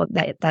really cool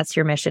that's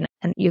your mission.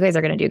 And you guys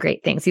are going to do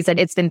great things. You said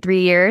it's been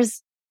 3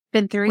 years.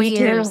 Been 3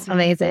 years.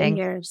 Amazing. 3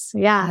 years.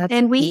 Yeah. That's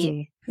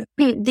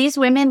and these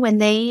women, when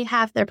they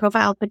have their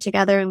profile put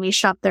together and we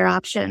shop their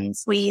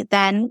options, we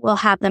then will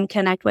have them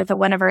connect with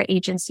one of our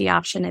agency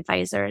option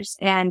advisors.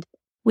 And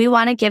we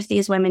want to give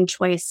these women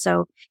choice.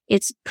 So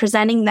it's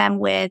presenting them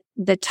with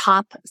the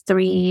top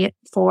 3,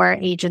 4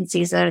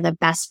 agencies that are the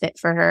best fit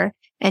for her.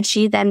 And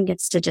she then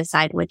gets to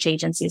decide which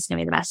agency is going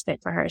to be the best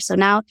fit for her. So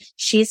now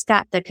she's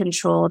got the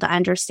control to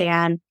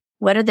understand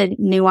what are the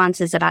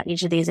nuances about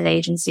each of these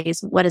agencies?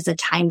 What is the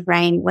time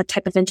frame? What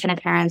type of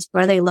intended parents?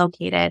 Where are they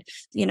located?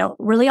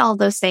 Really all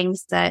those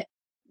things that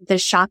the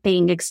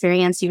shopping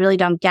experience you really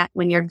don't get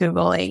when you're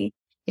Googling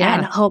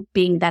and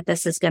hoping that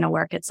this is going to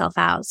work itself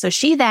out. So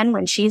she then,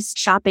 when she's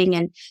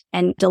shopping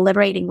and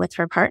deliberating with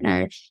her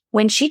partner,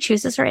 when she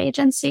chooses her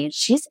agency,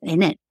 she's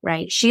in it,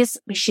 right? She's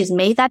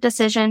made that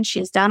decision.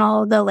 She's done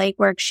all the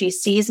legwork. She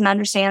sees and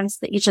understands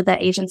each of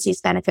the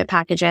agency's benefit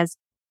packages,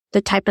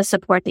 the type of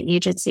support the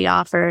agency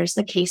offers,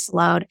 the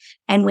caseload.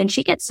 And when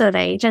she gets to the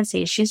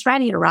agency, she's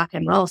ready to rock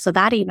and roll. So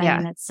that even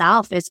in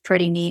itself is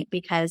pretty neat,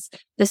 because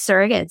the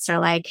surrogates are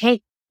like,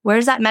 hey,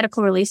 where's that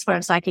medical release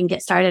form so I can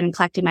get started in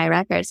collecting my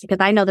records? Because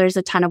I know there's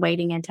a ton of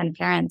waiting intended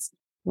parents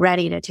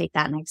ready to take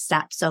that next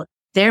step. So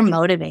they're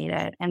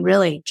motivated and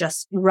really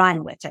just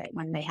run with it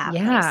when they have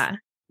those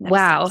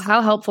wow. steps.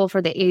 How helpful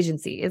for the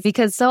agencies,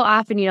 because so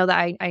often,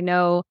 that I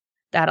know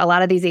that a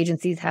lot of these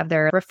agencies have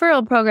their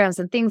referral programs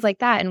and things like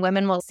that. And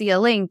women will see a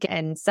link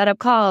and set up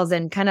calls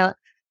and kind of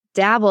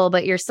dabble,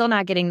 but you're still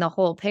not getting the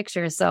whole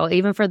picture. So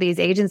even for these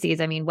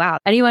agencies, I mean, wow,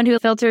 anyone who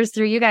filters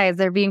through you guys,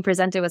 they're being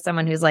presented with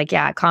someone who's like,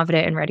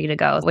 confident and ready to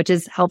go, which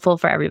is helpful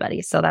for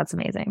everybody. So that's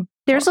amazing.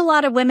 There's a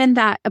lot of women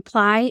that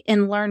apply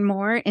and learn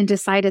more and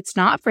decide it's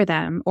not for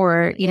them,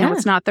 or,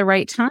 it's not the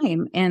right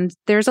time. And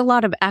there's a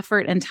lot of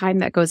effort and time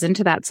that goes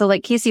into that. So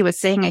like Casey was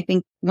saying, I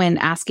think when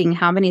asking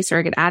how many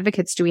surrogate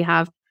advocates do we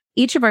have,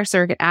 each of our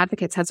surrogate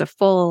advocates has a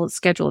full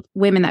schedule of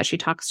women that she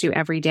talks to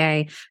every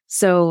day.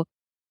 So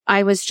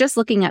I was just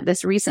looking at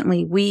this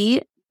recently.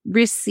 We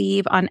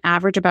receive on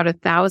average about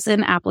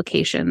 1,000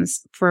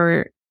 applications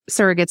for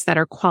surrogates that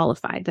are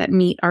qualified, that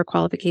meet our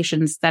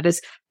qualifications.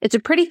 It's a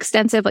pretty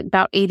extensive, like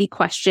about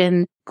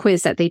 80-question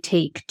quiz that they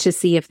take to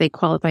see if they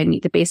qualify and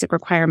meet the basic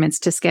requirements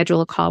to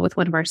schedule a call with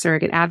one of our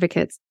surrogate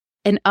advocates.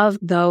 And of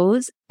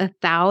those,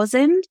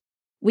 1,000,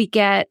 we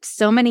get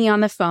so many on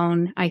the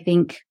phone. I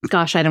think,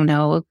 gosh, I don't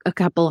know, a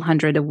couple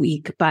hundred a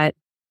week, but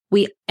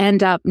we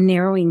end up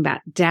narrowing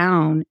that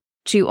down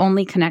to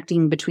only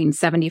connecting between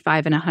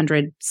 75 and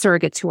 100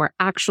 surrogates who are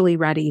actually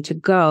ready to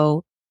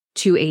go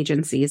to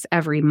agencies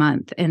every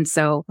month. And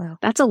so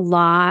that's a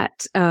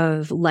lot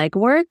of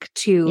legwork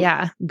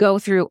to go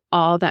through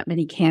all that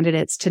many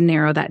candidates to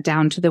narrow that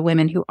down to the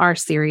women who are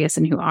serious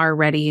and who are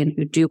ready and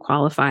who do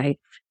qualify.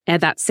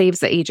 And that saves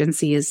the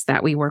agencies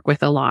that we work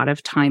with a lot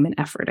of time and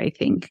effort, I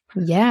think.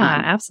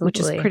 Yeah,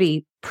 absolutely. Which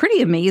is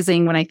pretty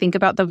amazing when I think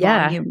about the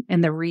volume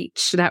and the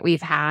reach that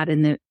we've had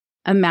and the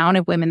amount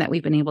of women that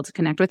we've been able to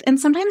connect with. And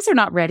sometimes they're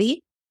not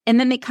ready. And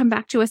then they come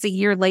back to us a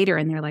year later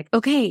and they're like,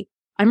 okay,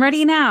 I'm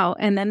ready now.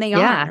 And then they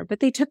are, but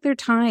they took their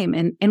time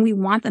and we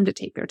want them to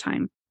take their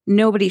time.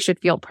 Nobody should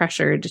feel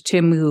pressured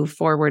to move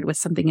forward with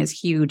something as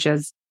huge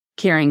as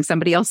carrying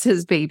somebody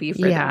else's baby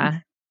for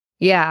them.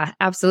 Yeah,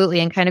 absolutely.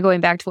 And kind of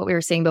going back to what we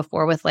were saying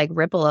before with like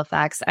ripple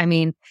effects. I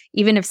mean,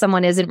 even if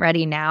someone isn't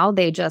ready now,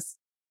 they just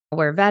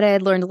were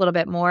vetted, learned a little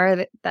bit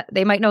more, that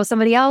they might know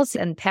somebody else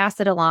and pass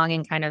it along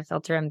and kind of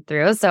filter them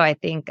through. So I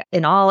think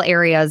in all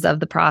areas of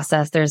the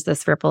process, there's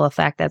this ripple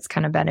effect that's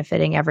kind of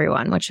benefiting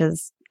everyone, which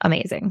is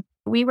amazing.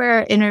 We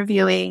were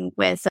interviewing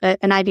with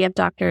an IVF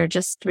doctor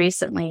just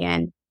recently,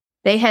 and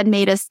they had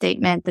made a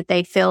statement that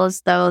they feel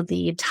as though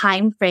the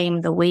time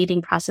frame, the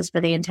waiting process for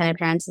the intended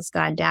parents has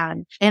gone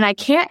down. And I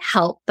can't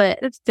help but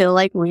feel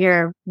like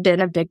we're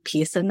been a big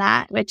piece in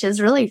that, which is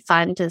really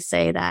fun to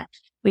say that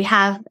we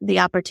have the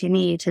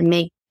opportunity to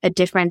make a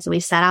difference.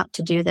 We set out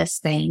to do this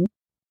thing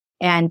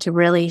and to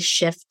really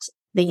shift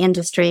the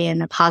industry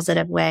in a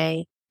positive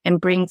way and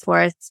bring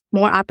forth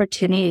more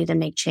opportunity to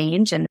make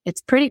change. And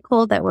it's pretty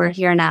cool that we're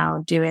here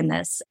now doing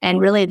this, and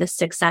really the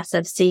success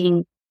of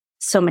seeing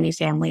so many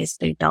families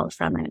be built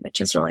from it,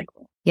 which is really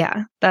cool.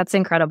 Yeah, that's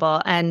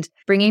incredible. And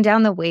bringing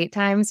down the wait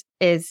times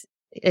is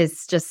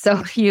just so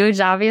huge,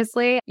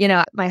 obviously. You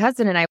know, my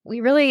husband and I, we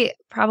really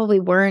probably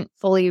weren't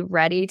fully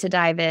ready to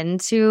dive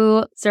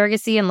into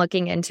surrogacy and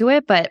looking into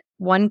it. But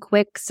one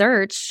quick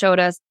search showed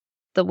us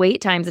the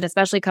wait times, and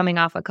especially coming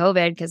off of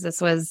COVID, because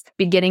this was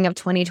beginning of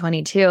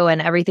 2022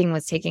 and everything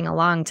was taking a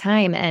long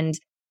time. And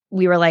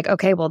we were like,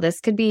 okay, well,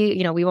 this could be,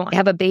 you know, we won't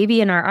have a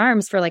baby in our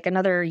arms for like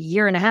another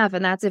year and a half.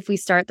 And that's if we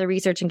start the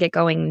research and get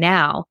going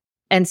now.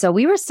 And so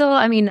we were still,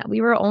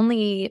 we were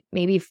only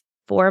maybe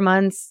 4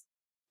 months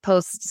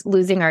post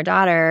losing our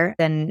daughter.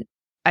 And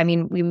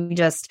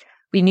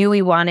we knew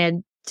we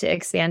wanted to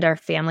expand our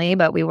family,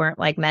 but we weren't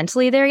like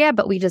mentally there yet.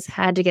 But we just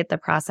had to get the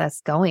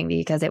process going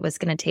because it was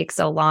going to take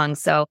so long.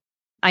 So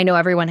I know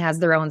everyone has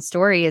their own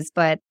stories,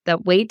 but the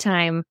wait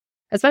time,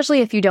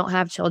 especially if you don't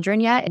have children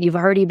yet, and you've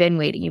already been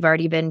waiting, you've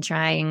already been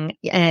trying.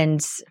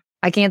 And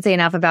I can't say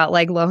enough about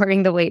like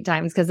lowering the wait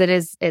times because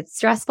it's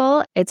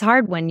stressful. It's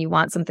hard when you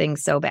want something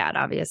so bad,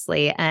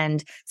 obviously.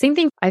 And same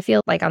thing, I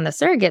feel like on the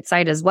surrogate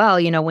side as well,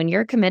 you know, when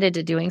you're committed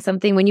to doing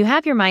something, when you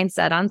have your mind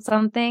set on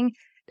something,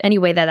 any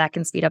way that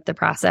can speed up the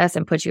process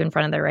and put you in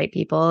front of the right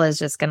people is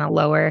just going to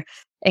lower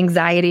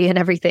anxiety and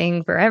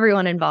everything for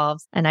everyone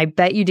involved. And I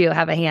bet you do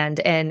have a hand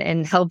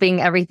in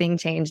helping everything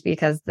change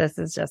because this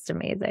is just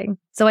amazing.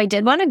 So I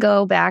did want to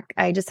go back.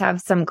 I just have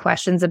some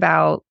questions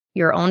about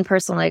your own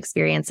personal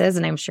experiences.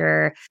 And I'm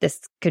sure this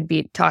could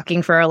be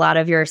talking for a lot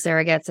of your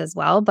surrogates as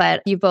well,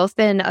 but you've both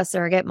been a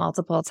surrogate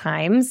multiple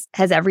times.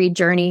 Has every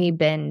journey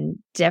been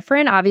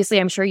different? Obviously,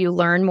 I'm sure you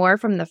learn more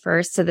from the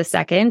first to the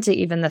second to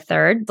even the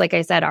third. Like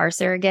I said, our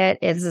surrogate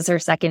is her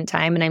second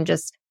time. And I'm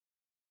just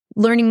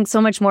learning so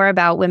much more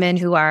about women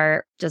who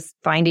are just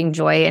finding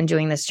joy in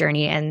doing this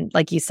journey. And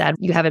like you said,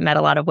 you haven't met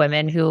a lot of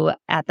women who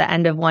at the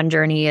end of one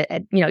journey,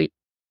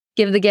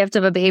 give the gift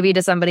of a baby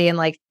to somebody and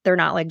like, they're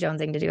not like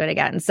jonesing to do it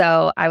again.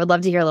 So I would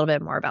love to hear a little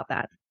bit more about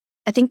that.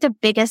 I think the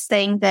biggest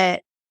thing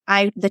the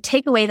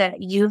takeaway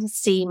that you've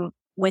seen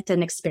with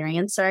an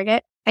experienced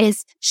surrogate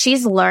is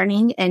she's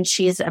learning and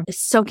she's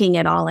soaking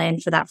it all in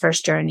for that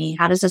first journey.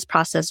 How does this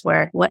process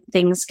work? What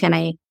things can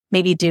I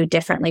maybe do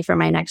differently for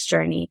my next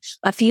journey?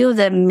 A few of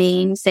the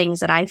main things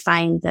that I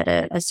find that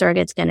a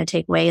surrogate's going to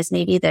take away is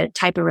maybe the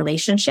type of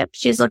relationship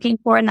she's looking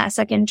for in that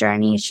second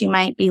journey. She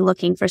might be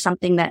looking for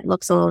something that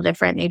looks a little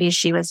different. Maybe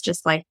she was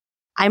just like,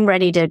 I'm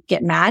ready to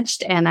get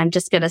matched and I'm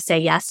just going to say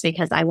yes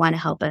because I want to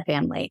help a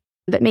family.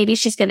 But maybe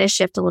she's going to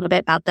shift a little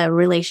bit about the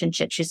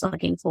relationship she's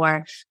looking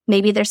for.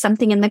 Maybe there's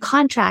something in the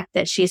contract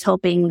that she's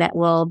hoping that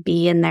will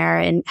be in there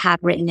and have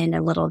written in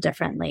a little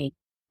differently.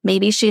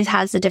 Maybe she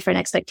has a different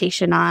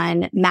expectation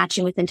on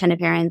matching with intended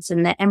parents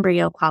and the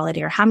embryo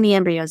quality or how many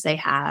embryos they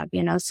have,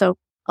 So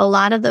a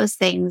lot of those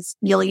things,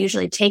 you'll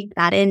usually take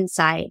that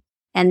insight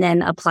and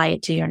then apply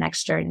it to your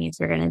next journey if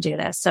you're going to do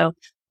this. So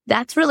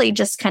that's really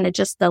just kind of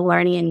just the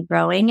learning and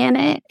growing in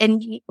it.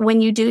 And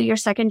when you do your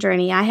second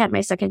journey, I had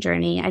my second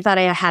journey. I thought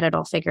I had it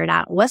all figured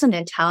out. It wasn't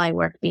until I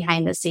worked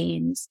behind the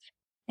scenes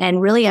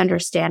and really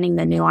understanding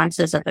the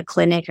nuances of the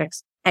clinic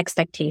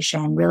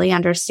expectation, really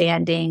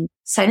understanding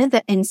kind of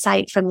the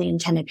insight from the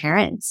intended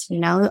parents. You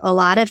know, a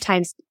lot of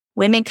times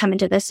women come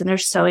into this and they're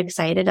so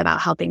excited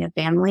about helping a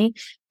family.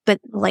 But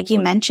like you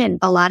mentioned,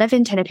 a lot of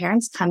intended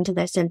parents come to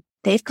this and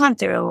they've gone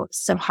through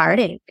some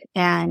heartache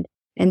and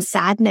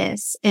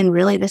sadness. And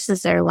really, this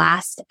is their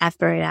last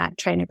effort at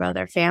trying to grow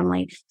their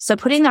family. So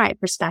putting the right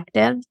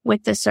perspective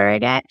with the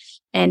surrogate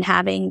and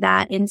having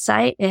that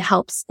insight, it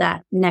helps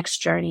that next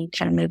journey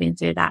kind of moving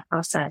through that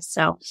process.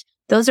 So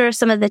those are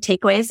some of the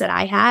takeaways that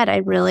I had. I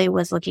really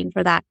was looking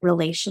for that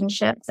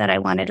relationship that I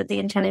wanted with the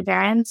intended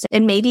parents.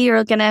 And maybe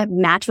you're going to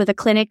match with a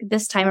clinic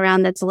this time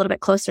around that's a little bit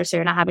closer, so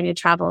you're not having to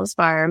travel as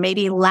far, or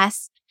maybe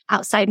less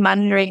outside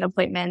monitoring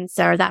appointments,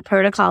 or that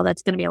protocol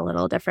that's going to be a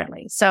little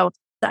differently. So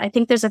I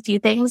think there's a few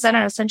things. I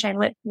don't know, Sunshine,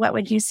 what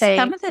would you say?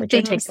 Some of the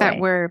things that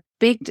were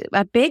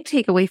a big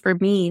takeaway for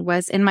me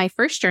was in my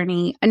first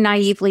journey, I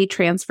naively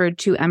transferred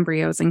 2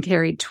 embryos and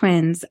carried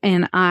twins.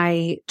 And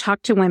I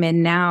talk to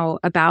women now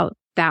about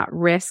that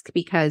risk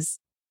because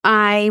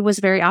I was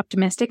very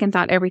optimistic and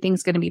thought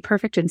everything's going to be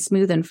perfect and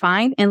smooth and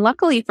fine. And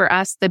luckily for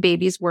us, the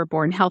babies were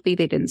born healthy.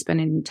 They didn't spend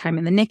any time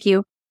in the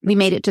NICU. We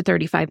made it to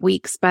 35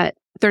 weeks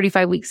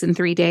and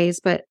 3 days,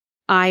 but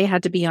I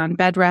had to be on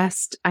bed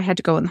rest. I had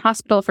to go in the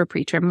hospital for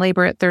preterm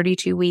labor at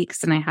 32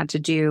 weeks, and I had to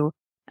do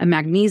a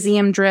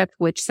magnesium drip,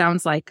 which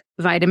sounds like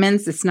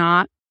vitamins. It's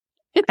not.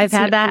 I've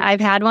had that.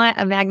 I've had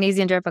a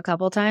magnesium drip a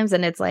couple times,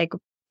 and it's like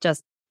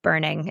just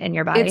burning in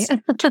your body. It's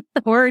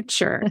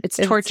torture. It's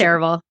torture.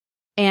 Terrible.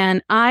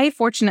 And I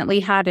fortunately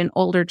had an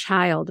older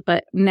child,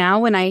 but now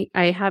when I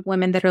have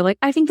women that are like,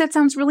 I think that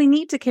sounds really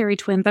neat to carry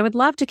twins. I would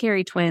love to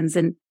carry twins.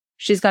 And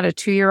she's got a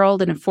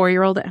 2-year-old and a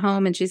 4-year-old at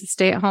home, and she's a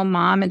stay-at-home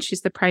mom, and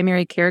she's the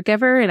primary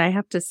caregiver. And I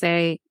have to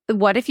say,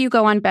 what if you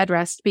go on bed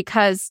rest?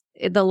 Because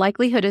the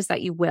likelihood is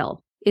that you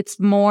will. It's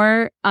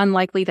more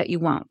unlikely that you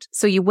won't.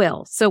 So you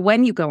will. So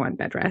when you go on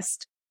bed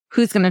rest,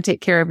 who's going to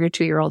take care of your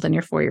 2-year-old and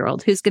your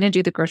 4-year-old? Who's going to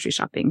do the grocery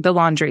shopping, the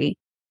laundry,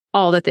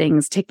 all the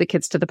things, take the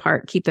kids to the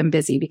park, keep them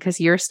busy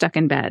because you're stuck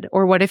in bed?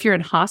 Or what if you're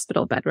in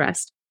hospital bed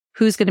rest?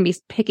 Who's going to be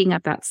picking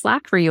up that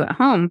slack for you at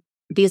home?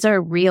 These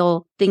are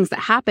real things that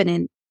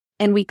happen.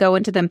 And we go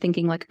into them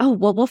thinking like, oh,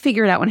 well, we'll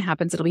figure it out when it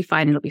happens. It'll be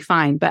fine. It'll be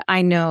fine. But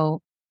I know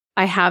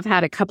I have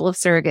had a couple of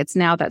surrogates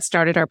now that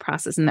started our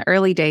process in the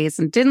early days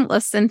and didn't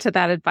listen to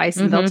that advice.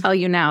 And they'll tell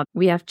you now,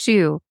 we have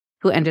 2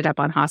 who ended up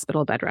on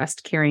hospital bed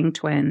rest carrying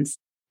twins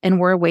and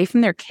were away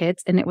from their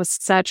kids. And it was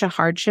such a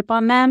hardship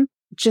on them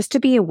just to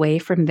be away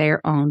from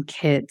their own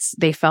kids.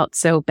 They felt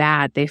so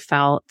bad. They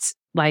felt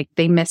like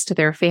they missed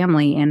their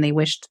family and they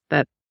wished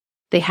that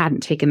they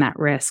hadn't taken that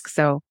risk.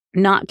 So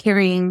not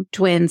carrying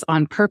twins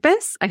on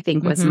purpose, I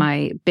think, was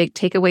my big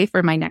takeaway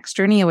for my next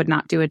journey. I would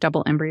not do a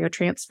double embryo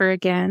transfer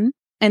again.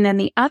 And then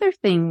the other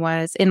thing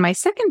was in my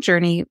second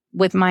journey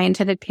with my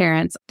intended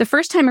parents, the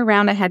first time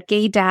around, I had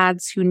gay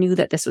dads who knew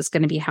that this was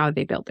going to be how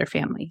they built their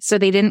family. So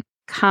they didn't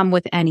come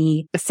with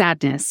any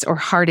sadness or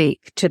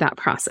heartache to that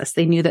process.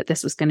 They knew that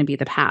this was going to be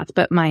the path.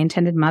 But my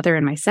intended mother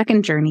in my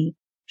second journey,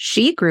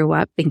 she grew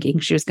up thinking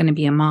she was going to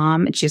be a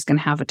mom and she was going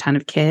to have a ton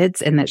of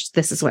kids and that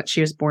this is what she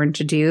was born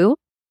to do.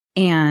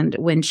 And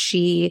when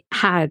she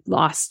had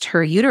lost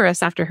her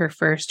uterus after her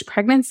first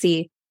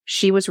pregnancy,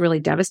 she was really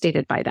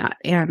devastated by that.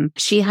 And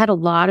she had a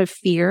lot of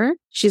fear.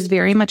 She's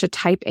very much a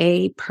type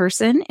A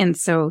person. And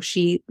so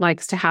she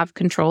likes to have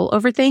control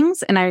over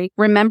things. And I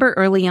remember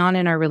early on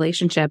in our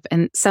relationship,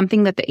 and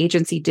something that the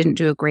agency didn't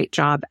do a great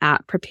job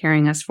at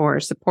preparing us for,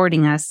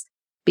 supporting us,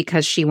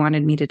 because she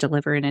wanted me to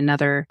deliver in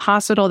another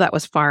hospital that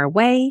was far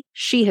away.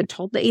 She had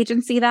told the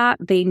agency that.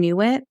 They knew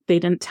it. They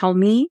didn't tell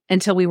me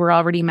until we were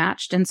already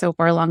matched and so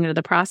far along into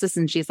the process.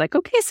 And she's like,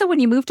 okay, so when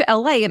you move to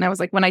LA, and I was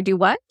like, when I do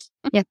what?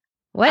 Yeah.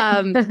 What?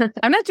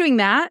 I'm not doing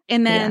that.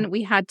 And then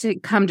we had to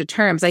come to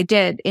terms. I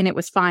did, and it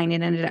was fine.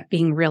 It ended up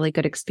being a really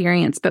good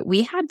experience. But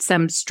we had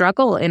some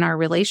struggle in our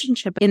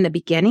relationship in the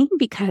beginning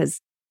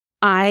because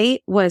I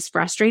was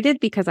frustrated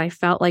because I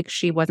felt like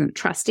she wasn't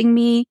trusting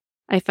me.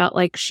 I felt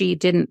like she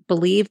didn't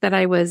believe that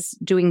I was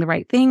doing the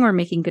right thing or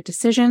making good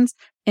decisions.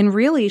 And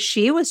really,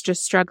 she was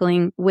just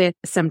struggling with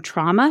some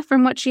trauma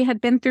from what she had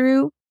been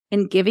through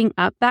and giving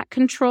up that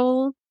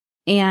control.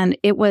 And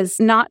it was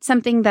not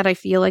something that I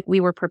feel like we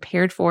were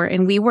prepared for.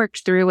 And we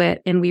worked through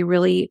it and we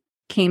really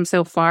came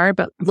so far.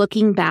 But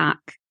looking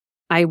back,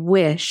 I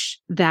wish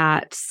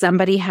that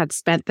somebody had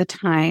spent the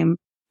time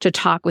to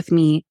talk with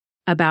me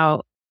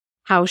about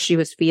how she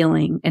was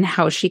feeling and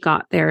how she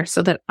got there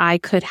so that I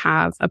could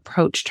have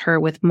approached her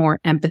with more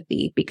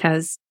empathy,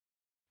 because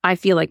I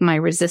feel like my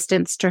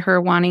resistance to her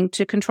wanting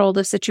to control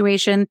the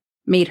situation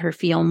made her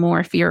feel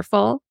more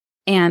fearful,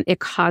 and it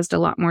caused a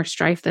lot more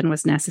strife than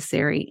was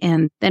necessary.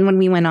 And then when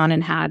we went on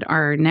and had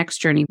our next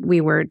journey,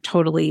 we were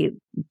totally,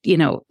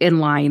 in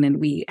line, and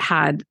we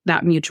had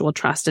that mutual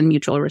trust and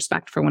mutual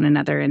respect for one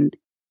another. And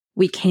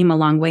we came a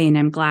long way, and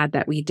I'm glad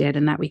that we did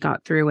and that we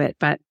got through it.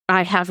 But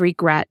I have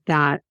regret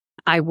that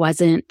I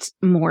wasn't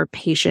more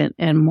patient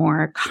and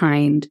more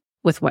kind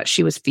with what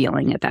she was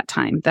feeling at that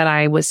time, that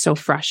I was so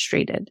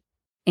frustrated.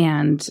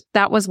 And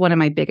that was one of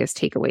my biggest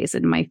takeaways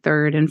in my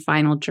third and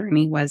final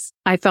journey was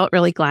I felt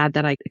really glad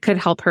that I could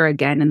help her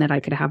again and that I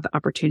could have the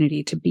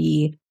opportunity to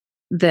be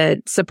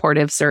the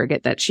supportive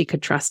surrogate that she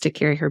could trust to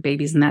carry her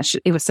babies. And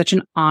it was such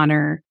an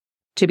honor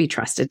to be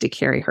trusted to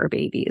carry her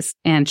babies.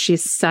 And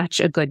she's such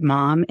a good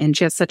mom and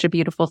she has such a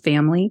beautiful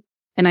family.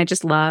 And I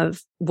just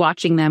love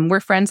watching them. We're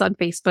friends on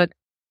Facebook.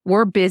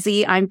 We're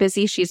busy. I'm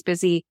busy. She's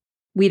busy.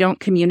 We don't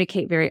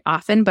communicate very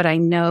often, but I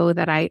know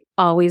that I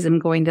always am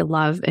going to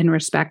love and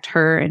respect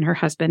her and her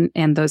husband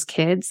and those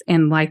kids,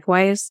 and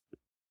likewise.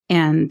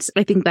 And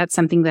I think that's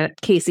something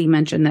that Casey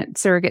mentioned that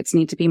surrogates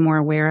need to be more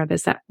aware of,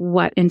 is that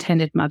what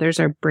intended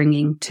mothers are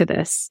bringing to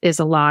this is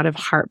a lot of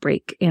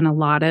heartbreak and a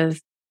lot of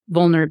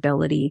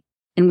vulnerability.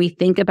 And we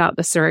think about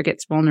the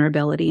surrogate's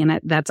vulnerability, and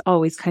that's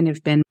always kind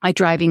of been my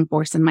driving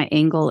force, and my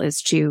angle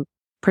is to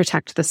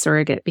protect the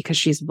surrogate because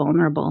she's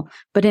vulnerable.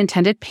 But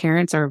intended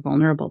parents are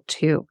vulnerable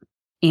too.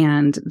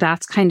 And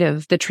that's kind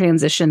of the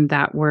transition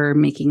that we're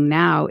making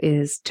now,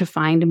 is to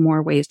find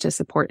more ways to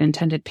support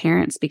intended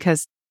parents.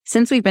 Because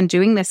since we've been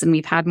doing this and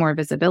we've had more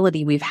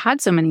visibility, we've had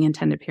so many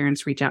intended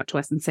parents reach out to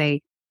us and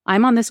say,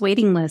 I'm on this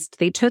waiting list.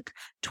 They took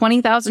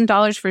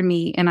 $20,000 from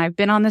me and I've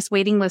been on this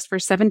waiting list for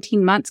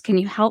 17 months. Can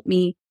you help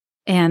me?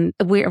 And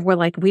we're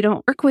like, we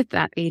don't work with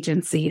that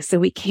agency, so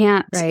we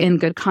can't in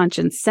good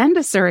conscience send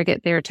a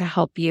surrogate there to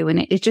help you.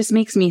 And it just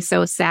makes me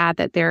so sad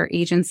that there are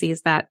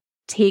agencies that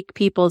take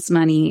people's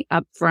money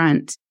up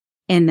front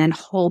and then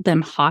hold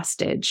them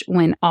hostage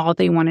when all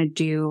they want to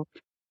do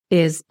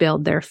is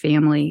build their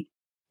family.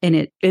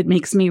 And it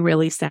makes me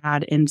really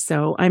sad. And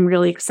so I'm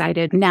really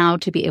excited now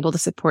to be able to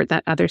support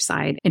that other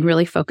side and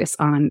really focus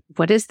on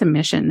what is the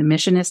mission. The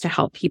mission is to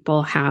help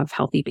people have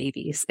healthy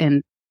babies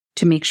and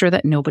to make sure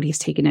that nobody's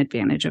taken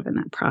advantage of in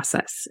that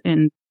process.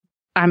 And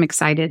I'm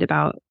excited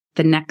about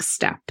the next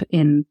step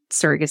in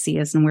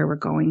surrogacy and where we're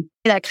going.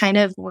 That kind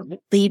of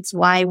leads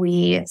why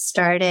we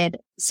started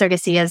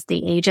surrogacy as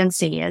the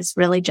agency, is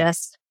really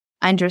just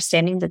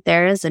understanding that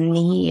there is a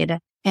need,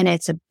 and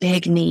it's a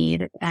big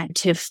need,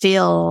 to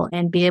feel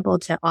and be able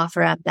to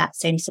offer up that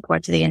same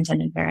support to the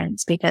intended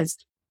parents, because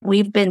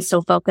we've been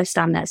so focused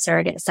on that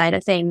surrogate side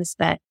of things,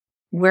 but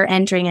we're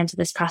entering into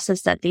this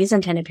process that these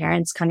intended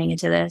parents coming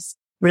into this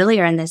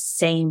really are in this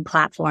same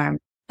platform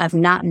of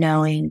not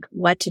knowing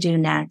what to do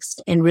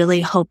next and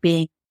really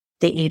hoping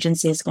the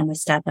agency is going to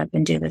step up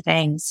and do the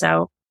thing.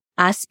 So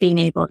us being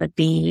able to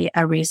be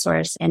a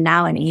resource and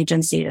now an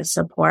agency to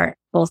support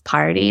both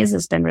parties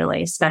has been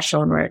really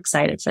special, and we're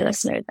excited for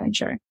this new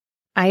adventure.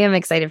 I am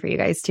excited for you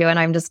guys too. And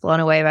I'm just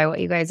blown away by what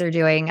you guys are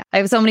doing. I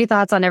have so many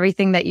thoughts on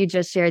everything that you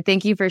just shared.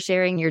 Thank you for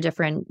sharing your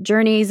different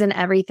journeys and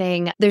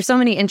everything. There's so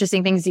many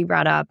interesting things you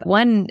brought up.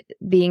 One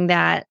being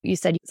that you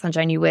said,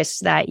 Sunshine, you wish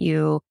that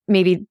you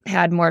maybe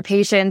had more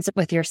patience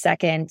with your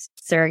second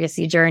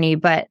surrogacy journey.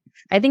 But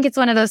I think it's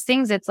one of those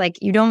things. It's like,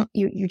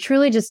 you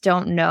truly just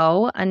don't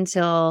know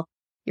until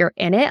you're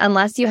in it,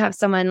 unless you have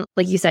someone,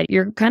 like you said,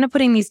 you're kind of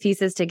putting these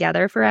pieces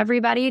together for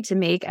everybody to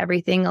make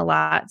everything a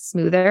lot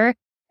smoother.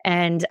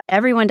 And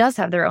everyone does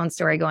have their own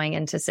story going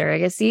into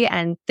surrogacy.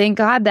 And thank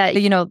God that,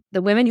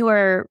 the women who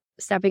are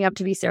stepping up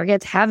to be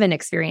surrogates haven't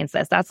experienced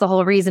this. That's the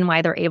whole reason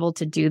why they're able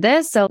to do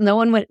this. So no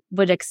one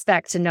would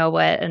expect to know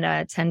what an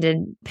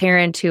attended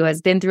parent who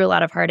has been through a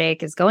lot of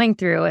heartache is going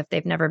through if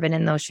they've never been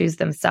in those shoes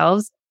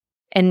themselves.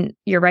 And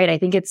you're right. I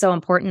think it's so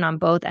important on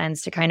both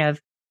ends to kind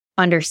of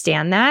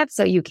understand that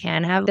so you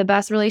can have the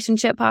best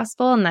relationship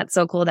possible. And that's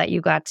so cool that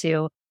you got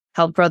to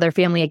help grow their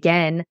family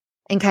again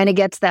and kind of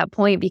get to that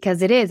point,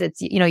 because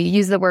it's, you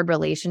use the word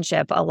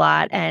relationship a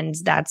lot, and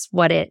that's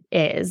what it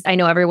is. I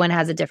know everyone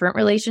has a different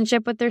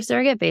relationship with their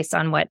surrogate based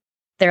on what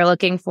they're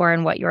looking for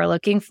and what you're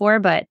looking for,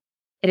 but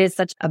it is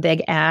such a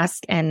big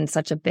ask and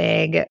such a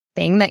big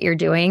thing that you're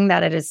doing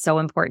that it is so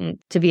important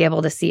to be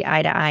able to see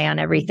eye to eye on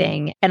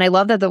everything. And I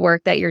love that the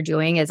work that you're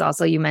doing is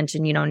also, you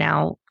mentioned,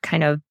 now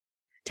kind of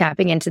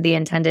tapping into the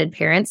intended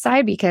parent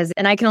side,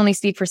 and I can only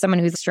speak for someone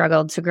who's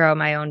struggled to grow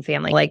my own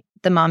family. Like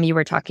the mom you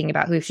were talking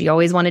about, who she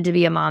always wanted to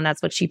be a mom.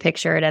 That's what she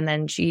pictured. And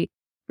then she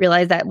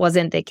realized that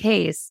wasn't the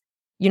case.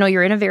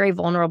 You're in a very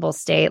vulnerable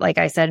state. Like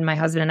I said, my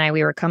husband and I,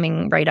 we were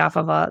coming right off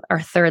of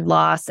our third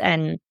loss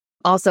and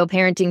also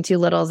parenting two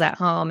littles at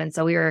home. And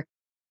so we were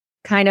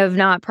kind of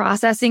not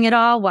processing it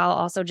all while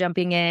also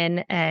jumping in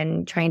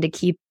and trying to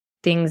keep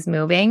things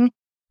moving.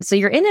 So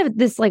you're in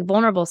this like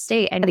vulnerable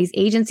state, and these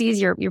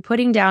agencies, you're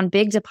putting down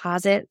big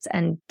deposits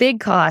and big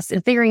costs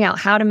and figuring out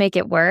how to make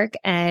it work.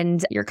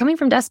 And you're coming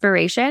from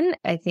desperation.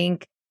 I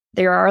think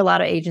there are a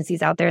lot of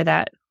agencies out there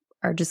that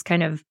are just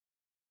kind of,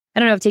 I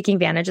don't know if taking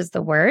advantage is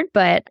the word,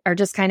 but are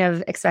just kind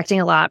of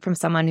expecting a lot from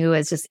someone who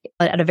is just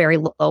at a very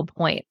low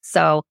point.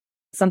 So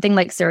something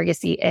like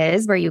surrogacy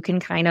is, where you can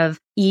kind of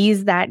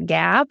ease that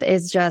gap,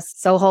 is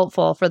just so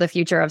hopeful for the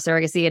future of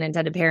surrogacy and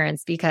intended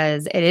parents,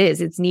 because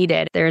it's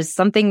needed. There's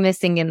something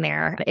missing in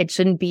there. It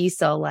shouldn't be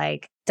so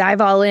like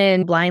dive all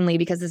in blindly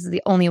because this is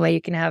the only way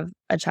you can have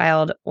a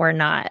child or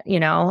not,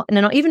 And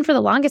then even for the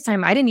longest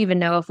time, I didn't even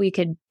know if we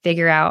could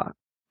figure out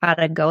how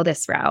to go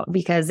this route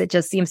because it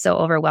just seems so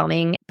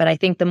overwhelming. But I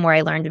think the more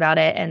I learned about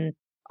it and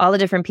all the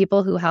different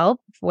people who help,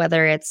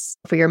 whether it's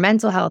for your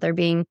mental health or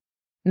being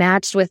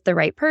matched with the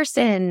right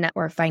person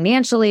or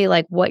financially,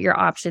 like what your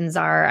options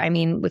are. I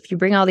mean, if you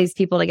bring all these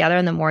people together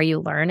and the more you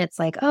learn, it's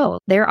like, oh,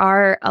 there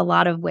are a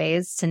lot of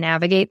ways to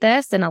navigate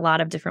this and a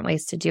lot of different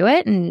ways to do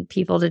it and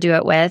people to do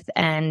it with.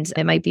 And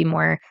it might be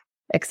more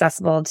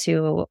accessible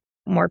to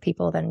more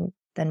people than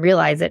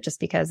realize it, just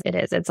because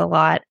it's a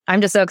lot. I'm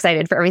just so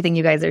excited for everything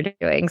you guys are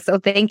doing. So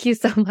thank you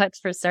so much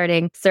for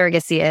starting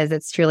Surrogacy Is.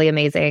 It's truly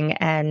amazing.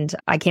 And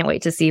I can't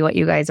wait to see what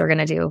you guys are going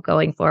to do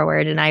going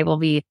forward. And I will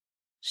be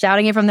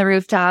shouting it from the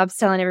rooftops,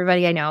 telling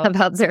everybody I know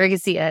about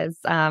Surrogacy Is.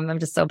 I'm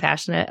just so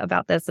passionate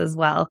about this as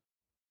well.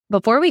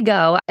 Before we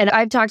go, and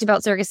I've talked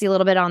about surrogacy a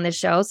little bit on this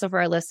show. So for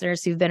our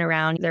listeners who've been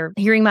around, they're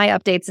hearing my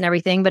updates and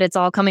everything, but it's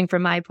all coming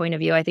from my point of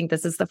view. I think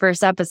this is the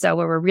first episode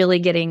where we're really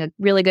getting a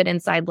really good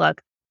inside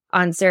look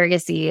on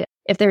surrogacy.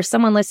 If there's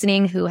someone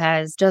listening who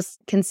has just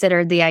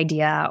considered the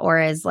idea or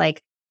is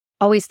like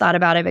always thought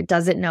about it, but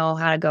doesn't know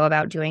how to go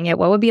about doing it,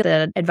 what would be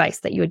the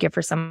advice that you would give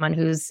for someone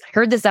who's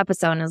heard this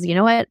episode and is, you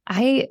know what,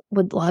 I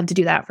would love to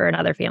do that for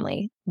another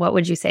family? What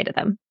would you say to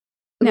them?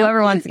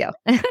 Whoever wants to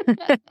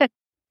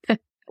go.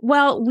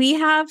 Well, we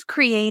have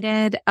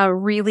created a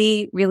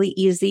really, really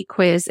easy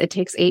quiz. It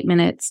takes 8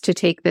 minutes to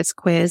take this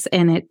quiz,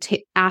 and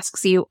it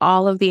asks you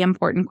all of the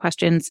important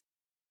questions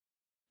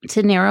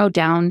to narrow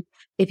down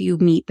if you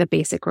meet the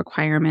basic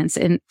requirements.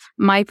 And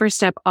my first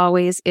step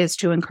always is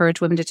to encourage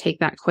women to take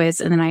that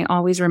quiz. And then I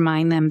always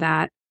remind them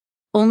that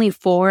only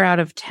 4 out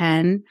of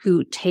 10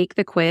 who take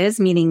the quiz,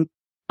 meaning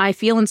I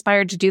feel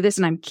inspired to do this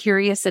and I'm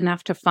curious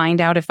enough to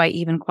find out if I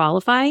even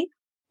qualify,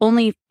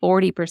 only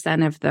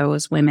 40% of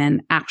those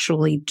women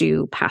actually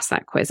do pass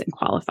that quiz and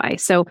qualify.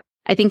 So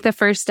I think the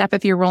first step,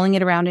 if you're rolling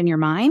it around in your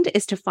mind,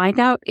 is to find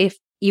out if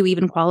you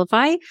even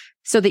qualify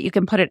so that you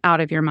can put it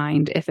out of your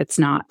mind if it's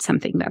not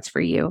something that's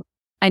for you.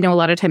 I know a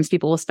lot of times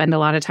people will spend a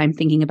lot of time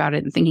thinking about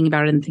it and thinking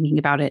about it and thinking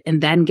about it,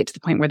 and then get to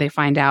the point where they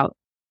find out,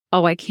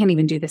 oh, I can't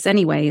even do this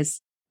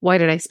anyways. Why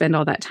did I spend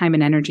all that time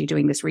and energy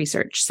doing this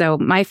research? So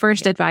my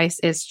first advice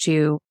is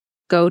to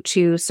go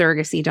to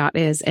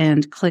surrogacy.is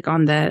and click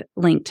on the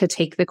link to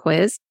take the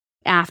quiz.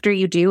 After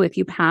you do, if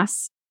you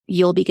pass,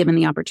 you'll be given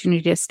the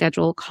opportunity to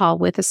schedule a call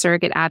with a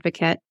surrogate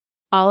advocate.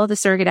 All of the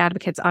surrogate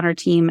advocates on our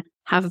team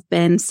have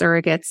been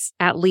surrogates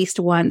at least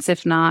once,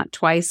 if not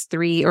twice,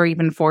 3, or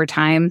even 4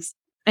 times.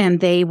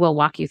 And they will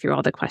walk you through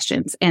all the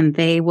questions, and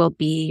they will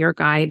be your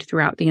guide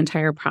throughout the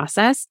entire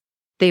process.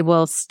 They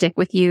will stick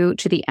with you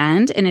to the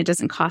end, and it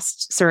doesn't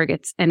cost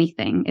surrogates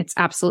anything. It's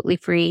absolutely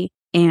free,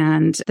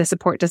 and the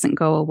support doesn't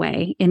go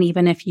away. And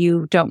even if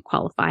you don't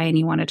qualify and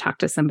you want to talk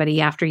to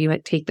somebody after you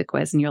take the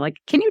quiz and you're like,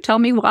 can you tell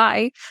me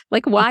why?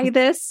 Like, why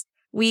this?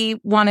 We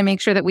want to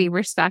make sure that we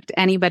respect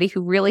anybody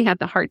who really had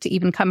the heart to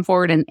even come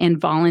forward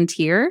and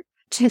volunteer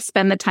to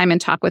spend the time and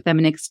talk with them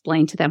and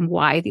explain to them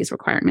why these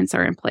requirements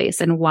are in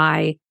place and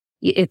why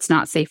it's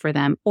not safe for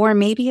them. Or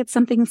maybe it's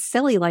something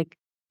silly like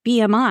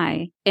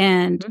BMI.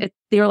 And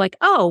they're like,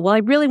 oh, well, I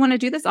really want to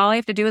do this. All I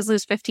have to do is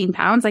lose 15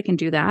 pounds. I can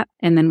do that.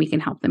 And then we can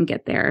help them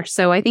get there.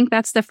 So I think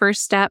that's the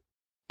first step.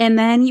 And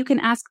then you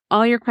can ask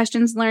all your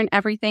questions, learn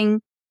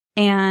everything,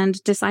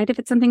 and decide if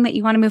it's something that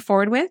you want to move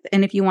forward with.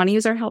 And if you want to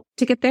use our help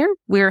to get there,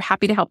 we're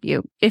happy to help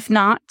you. If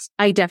not,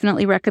 I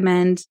definitely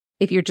recommend,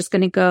 if you're just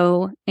going to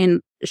go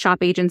and shop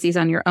agencies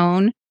on your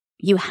own,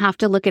 you have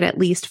to look at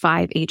least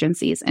 5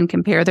 agencies and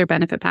compare their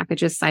benefit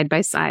packages side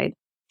by side.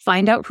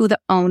 Find out who the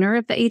owner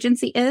of the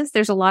agency is.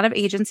 There's a lot of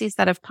agencies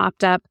that have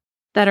popped up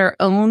that are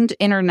owned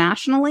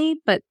internationally,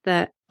 but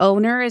the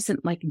owner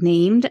isn't like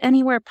named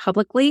anywhere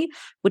publicly,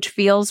 which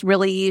feels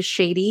really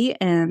shady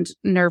and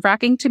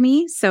nerve-wracking to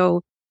me.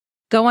 So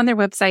go on their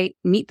website,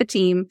 meet the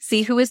team,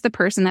 see who is the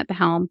person at the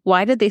helm.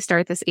 Why did they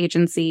start this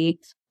agency?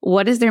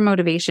 What is their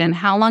motivation?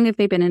 How long have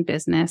they been in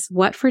business?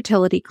 What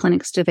fertility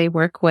clinics do they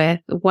work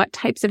with? What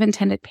types of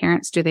intended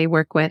parents do they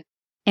work with?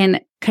 And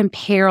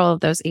compare all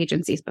of those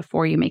agencies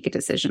before you make a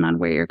decision on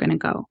where you're going to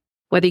go.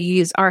 Whether you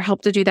use our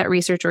help to do that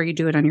research or you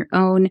do it on your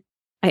own,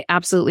 I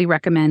absolutely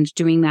recommend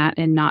doing that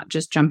and not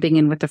just jumping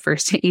in with the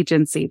first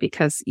agency,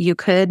 because you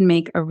could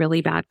make a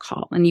really bad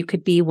call and you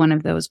could be one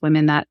of those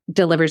women that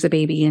delivers a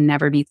baby and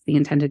never meets the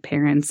intended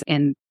parents,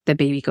 and the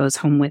baby goes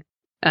home with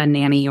a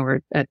nanny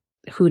or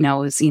who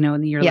knows,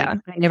 and you're like,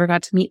 I never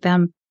got to meet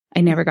them.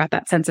 I never got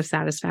that sense of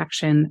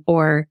satisfaction,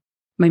 or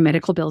my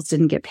medical bills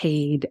didn't get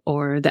paid,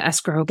 or the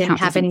escrow account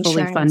wasn't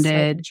fully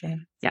funded.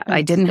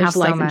 I didn't have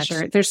life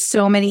insurance. There's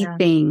so many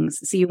things.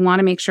 So you want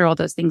to make sure all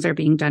those things are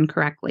being done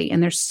correctly.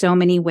 And there's so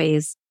many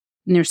ways,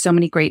 and there's so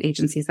many great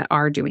agencies that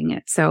are doing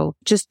it. So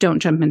just don't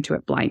jump into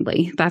it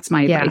blindly. That's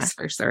my advice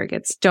for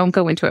surrogates. Don't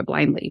go into it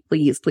blindly.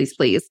 Please, please,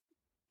 please.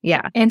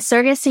 Yeah. And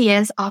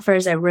Surrogacy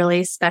offers a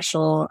really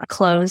special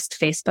closed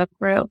Facebook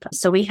group.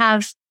 So we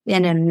have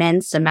an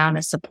immense amount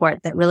of support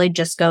that really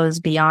just goes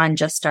beyond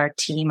just our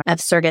team of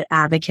surrogate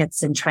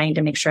advocates and trying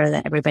to make sure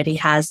that everybody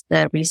has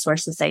the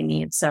resources they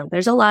need. So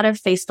there's a lot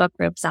of Facebook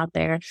groups out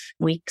there.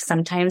 We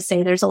sometimes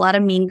say there's a lot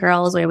of mean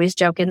girls. We always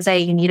joke and say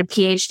you need a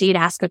PhD to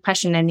ask a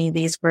question in any of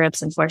these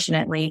groups.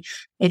 Unfortunately,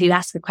 if you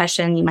ask a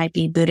question, you might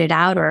be booted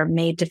out or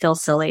made to feel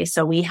silly.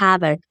 So we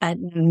have an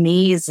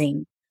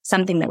amazing,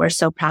 something that we're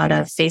so proud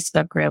of,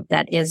 Facebook group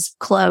that is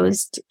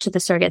closed to the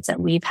surrogates that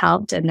we've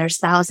helped. And there's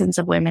thousands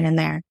of women in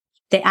there.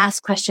 They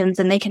ask questions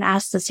and they can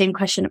ask the same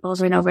question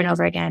over and over and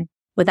over again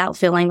without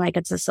feeling like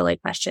it's a silly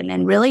question,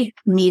 and really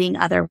meeting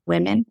other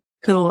women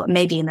who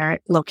may be in their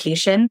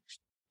location,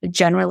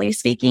 generally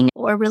speaking,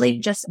 or really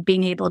just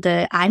being able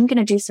to, I'm going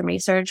to do some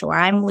research, or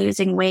I'm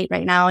losing weight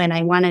right now and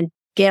I want to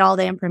get all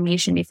the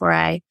information before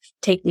I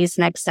take these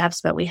next steps.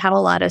 But we have a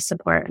lot of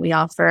support. We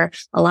offer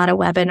a lot of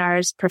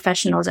webinars,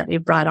 professionals that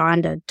we've brought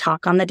on to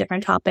talk on the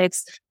different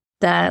topics,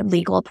 the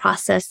legal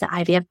process, the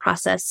IVF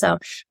process. So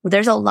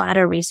there's a lot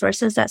of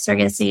resources that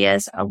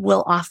surrogacy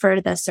will offer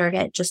the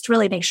surrogate, just to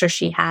really make sure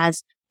she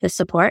has the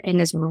support and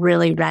is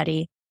really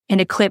ready and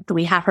equipped.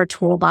 We have her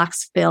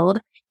toolbox filled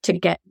to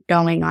get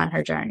going on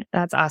her journey.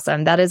 That's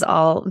awesome. That is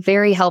all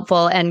very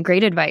helpful and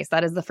great advice.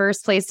 That is the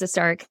first place to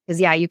start, because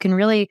you can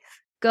really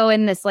go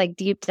in this like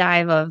deep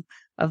dive of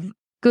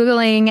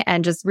Googling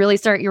and just really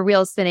start your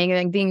wheels spinning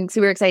and being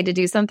super excited to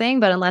do something.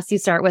 But unless you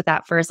start with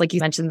that first, like you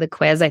mentioned, the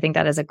quiz, I think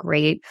that is a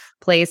great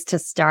place to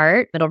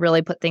start. It'll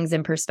really put things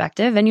in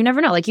perspective. And you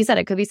never know. Like you said,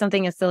 it could be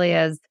something as silly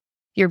as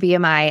your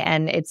BMI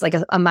and it's like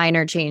a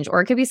minor change,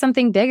 or it could be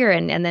something bigger.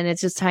 And then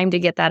it's just time to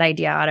get that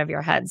idea out of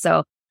your head.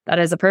 So that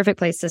is a perfect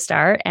place to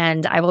start.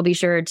 And I will be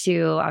sure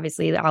to,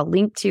 obviously, I'll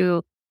link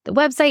to the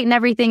website and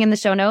everything in the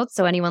show notes,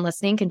 so anyone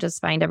listening can just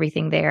find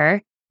everything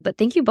there. But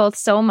thank you both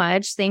so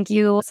much. Thank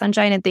you,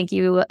 Sunshine, and thank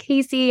you,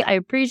 Casey. I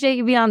appreciate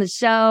you being on the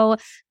show.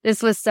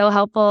 This was so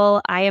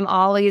helpful. I am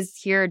always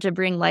here to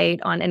bring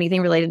light on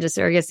anything related to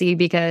surrogacy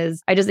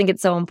because I just think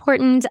it's so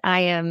important.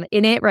 I am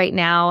in it right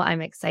now.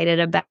 I'm excited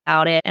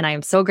about it. And I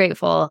am so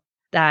grateful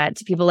that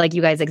people like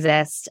you guys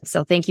exist.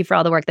 So thank you for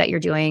all the work that you're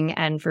doing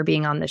and for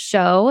being on the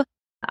show.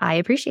 I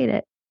appreciate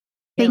it.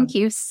 Thank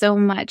you so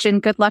much. And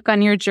good luck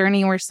on your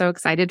journey. We're so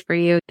excited for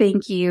you.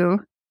 Thank you.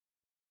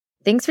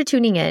 Thanks for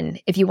tuning in.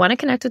 If you want to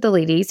connect with the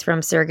ladies from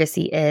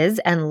Surrogacy Is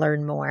and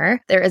learn more,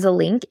 there is a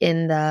link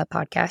in the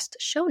podcast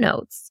show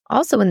notes.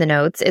 Also in the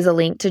notes is a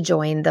link to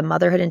join the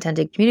Motherhood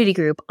Intended community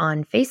group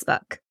on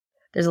Facebook.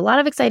 There's a lot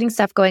of exciting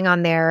stuff going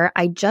on there.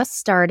 I just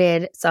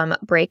started some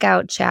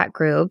breakout chat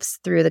groups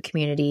through the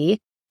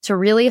community to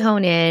really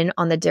hone in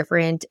on the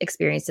different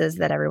experiences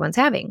that everyone's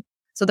having.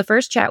 So the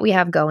first chat we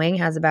have going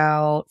has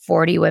about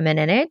 40 women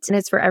in it, and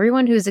it's for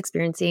everyone who's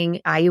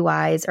experiencing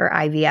IUIs or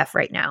IVF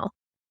right now.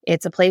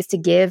 It's a place to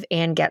give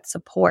and get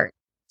support.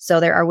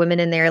 So there are women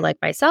in there like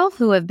myself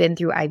who have been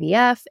through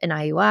IVF and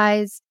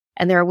IUIs,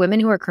 and there are women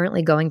who are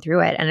currently going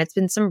through it. And it's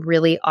been some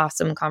really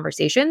awesome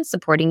conversations,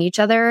 supporting each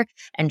other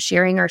and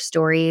sharing our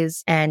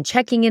stories and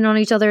checking in on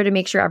each other to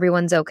make sure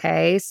everyone's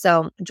okay.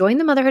 So join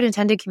the Motherhood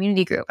Intended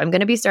community group. I'm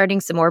going to be starting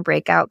some more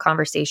breakout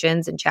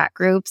conversations and chat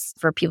groups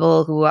for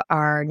people who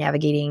are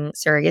navigating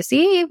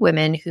surrogacy,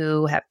 women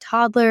who have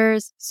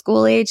toddlers,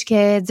 school-age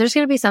kids. There's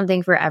going to be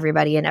something for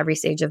everybody in every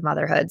stage of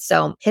motherhood.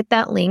 So hit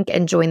that link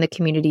and join the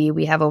community.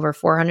 We have over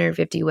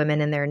 450 women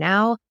in there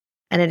now.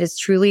 And it is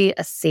truly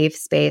a safe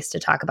space to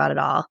talk about it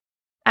all.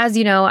 As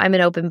you know, I'm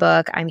an open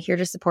book. I'm here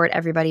to support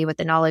everybody with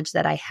the knowledge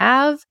that I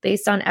have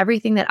based on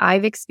everything that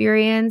I've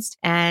experienced.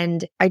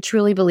 And I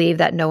truly believe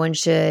that no one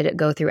should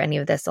go through any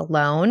of this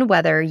alone,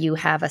 whether you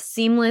have a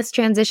seamless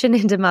transition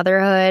into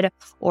motherhood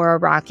or a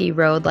rocky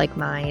road like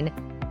mine.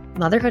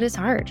 Motherhood is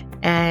hard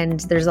and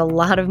there's a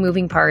lot of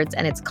moving parts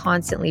and it's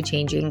constantly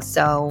changing.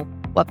 So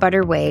what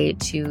better way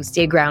to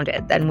stay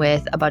grounded than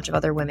with a bunch of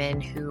other women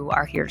who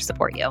are here to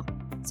support you?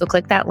 So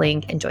click that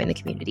link and join the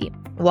community.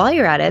 While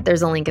you're at it,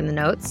 there's a link in the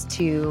notes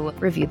to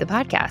review the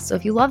podcast. So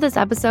if you love this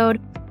episode,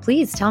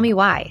 please tell me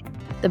why.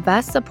 The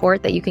best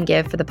support that you can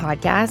give for the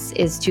podcast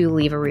is to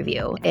leave a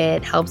review.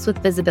 It helps with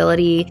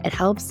visibility. It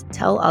helps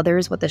tell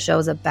others what the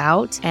show's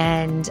about.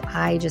 And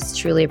I just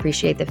truly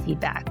appreciate the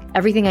feedback.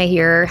 Everything I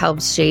hear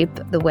helps shape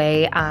the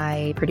way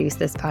I produce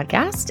this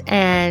podcast.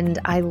 And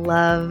I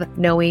love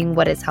knowing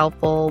what is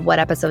helpful, what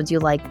episodes you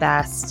like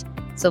best.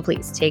 So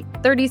please take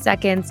 30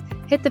 seconds,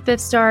 hit the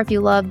 5th star if you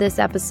love this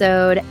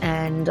episode,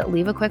 and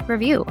leave a quick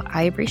review.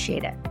 I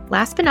appreciate it.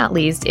 Last but not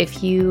least,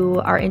 if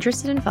you are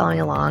interested in following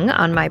along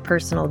on my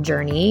personal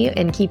journey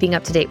and keeping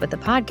up to date with the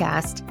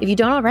podcast, if you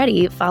don't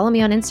already, follow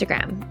me on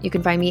Instagram. You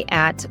can find me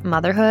at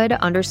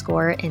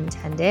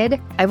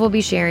motherhood_intended. I will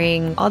be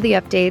sharing all the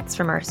updates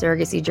from our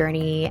surrogacy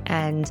journey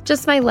and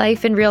just my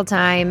life in real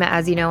time.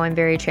 As you know, I'm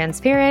very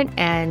transparent,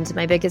 and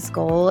my biggest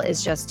goal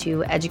is just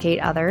to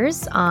educate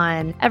others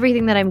on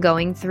everything that I'm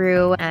going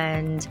through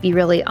and be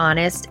really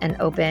honest and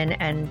open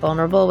and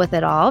vulnerable with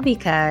it all,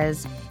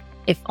 because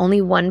if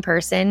only one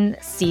person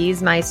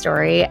sees my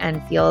story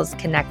and feels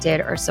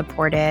connected or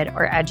supported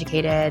or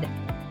educated,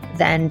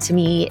 then to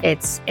me,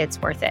 it's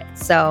worth it.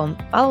 So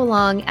follow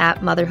along at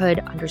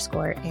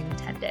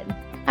motherhood_intended.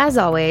 As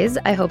always,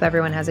 I hope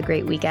everyone has a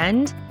great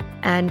weekend.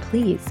 And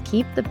please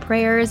keep the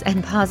prayers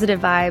and positive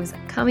vibes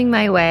coming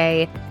my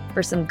way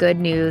for some good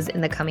news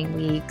in the coming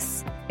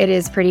weeks. It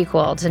is pretty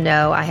cool to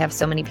know I have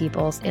so many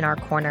people in our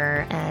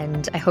corner.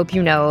 And I hope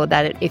you know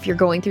that if you're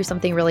going through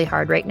something really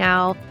hard right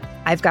now,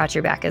 I've got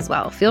your back as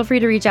well. Feel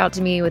free to reach out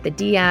to me with a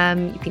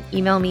DM. You can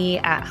email me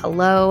at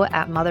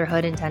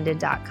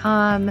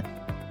hello@motherhoodintended.com.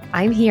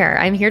 I'm here.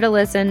 I'm here to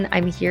listen.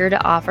 I'm here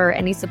to offer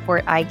any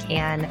support I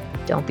can.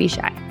 Don't be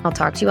shy. I'll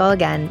talk to you all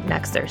again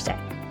next Thursday.